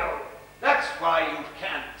I go. That's why you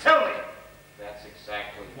can't tell me. That's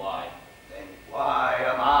exactly why. Then why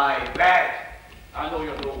am I bad? I know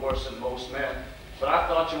you're no worse than most men, but I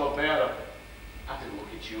thought you were better. I didn't look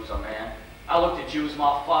at you as a man. I looked at you as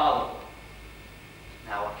my father.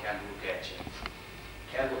 Now I can't look at you.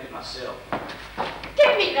 Can't look at myself.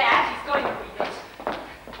 Give me that. He's going to read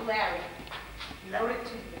it. Larry, load it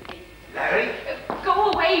to the gate. Larry?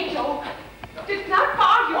 Go away, Joe. It's not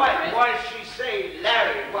far, you Chris. Why does she say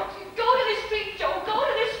Larry? What? Go to the street, Joe. Go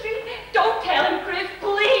to the street. Don't tell him, Chris.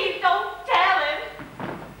 Please, don't tell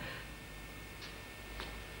him.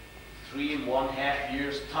 3½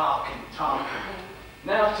 years talking.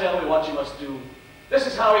 Now tell me what you must do. This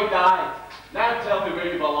is how he died. Now tell me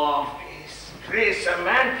where you belong. Chris, a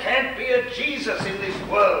man can't be a Jesus in this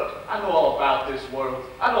world. I know all about this world.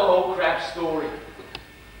 I know the whole crap story.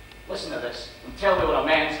 Listen to this and tell me what a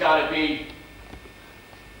man's got to be.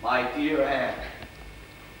 My dear Anne,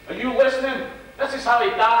 are you listening? This is how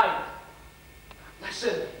he died.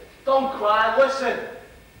 Listen. Don't cry. Listen.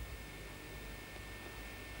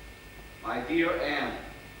 My dear Anne,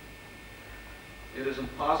 it is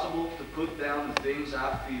impossible to put down the things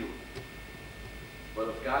I feel, but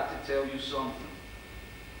I've got to tell you something.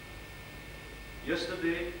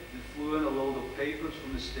 Yesterday, we flew in a load of papers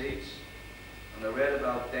from the States, and I read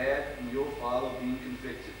about Dad and your father being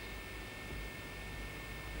convicted.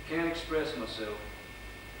 I can't express myself.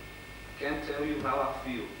 I can't tell you how I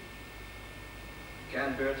feel. I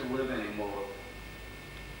can't bear to live anymore.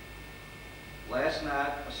 Last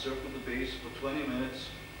night, I circled the base for 20 minutes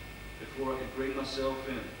before I could bring myself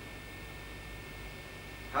in.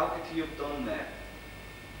 How could he have done that?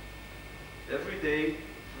 Every day,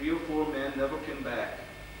 3 or 4 men never came back,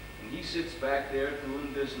 and he sits back there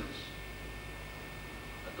doing business.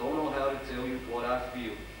 I don't know how to tell you what I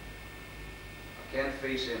feel. I can't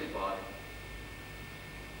face anybody.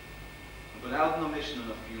 I'm going out on a mission in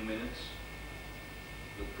a few minutes.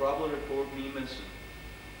 They'll probably report me missing.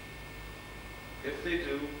 If they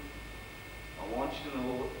do, I want you to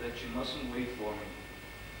know that you mustn't wait for me.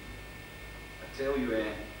 I tell you,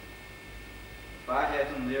 Anne, if I had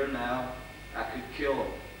him there now, I could kill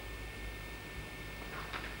him.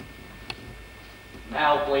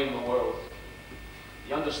 Now blame the world.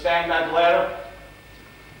 You understand that letter?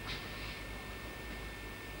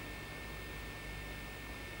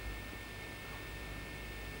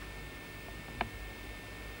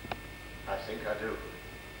 I think I do.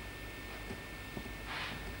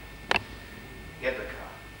 Get the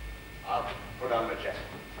car. I'll put on the jacket.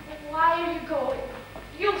 Why are you going?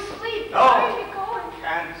 You'll sleep. No. Why are you going?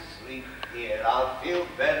 Can't sleep here. I'll feel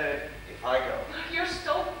better if I go. You're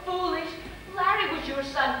so foolish. Larry was your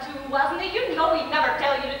son too, wasn't he? You know he'd never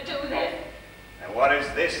tell you to do this. And what is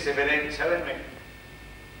this if it ain't telling me?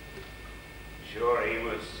 Sure, he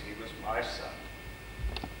was my son.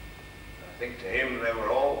 I think to him they were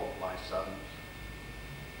all my sons.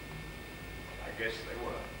 I guess they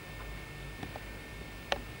were.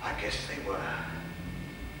 I guess they were.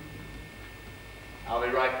 I'll be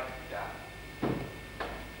right down.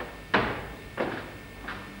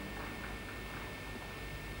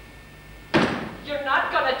 You're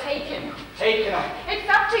not gonna take him. Take him. It's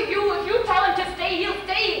up to you. If you tell him to stay, he'll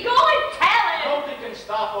stay. Go and tell him. Nobody can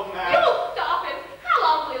stop him now. You stop him. How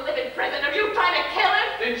long will he live in prison? Are you trying to kill him?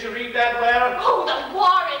 Didn't you read that letter? Oh, the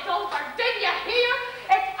war is over. Didn't you hear?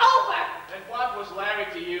 It's over. And what was Larry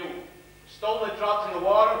to you? Stone that dropped in the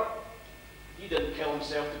water? He didn't kill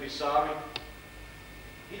himself to be sorry.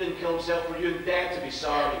 He didn't kill himself for you and Dad to be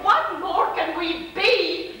sorry. What more can we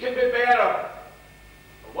be? You can be better.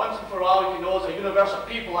 For once and for all, you know, as a universe of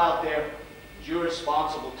people out there, you're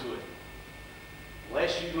responsible to it.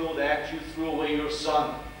 Unless you know that, you threw away your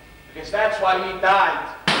son. Because that's why he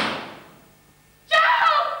died. Joe!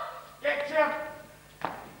 Get Jim!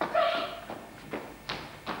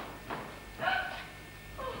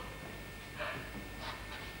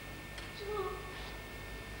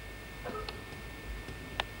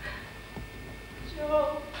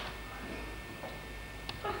 Joe.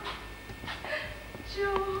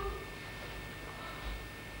 Joe.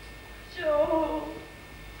 Joe.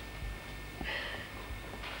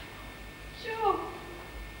 Joe.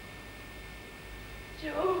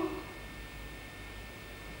 Joe.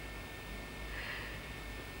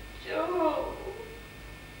 Joe.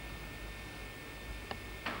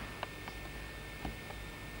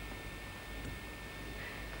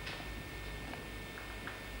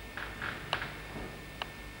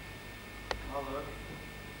 Mother.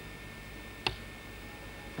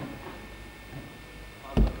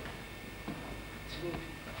 Mother. Timmy.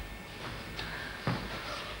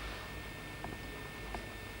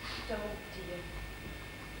 Don't, dear.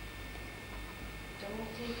 Don't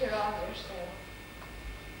take it on yourself.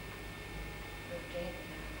 Forget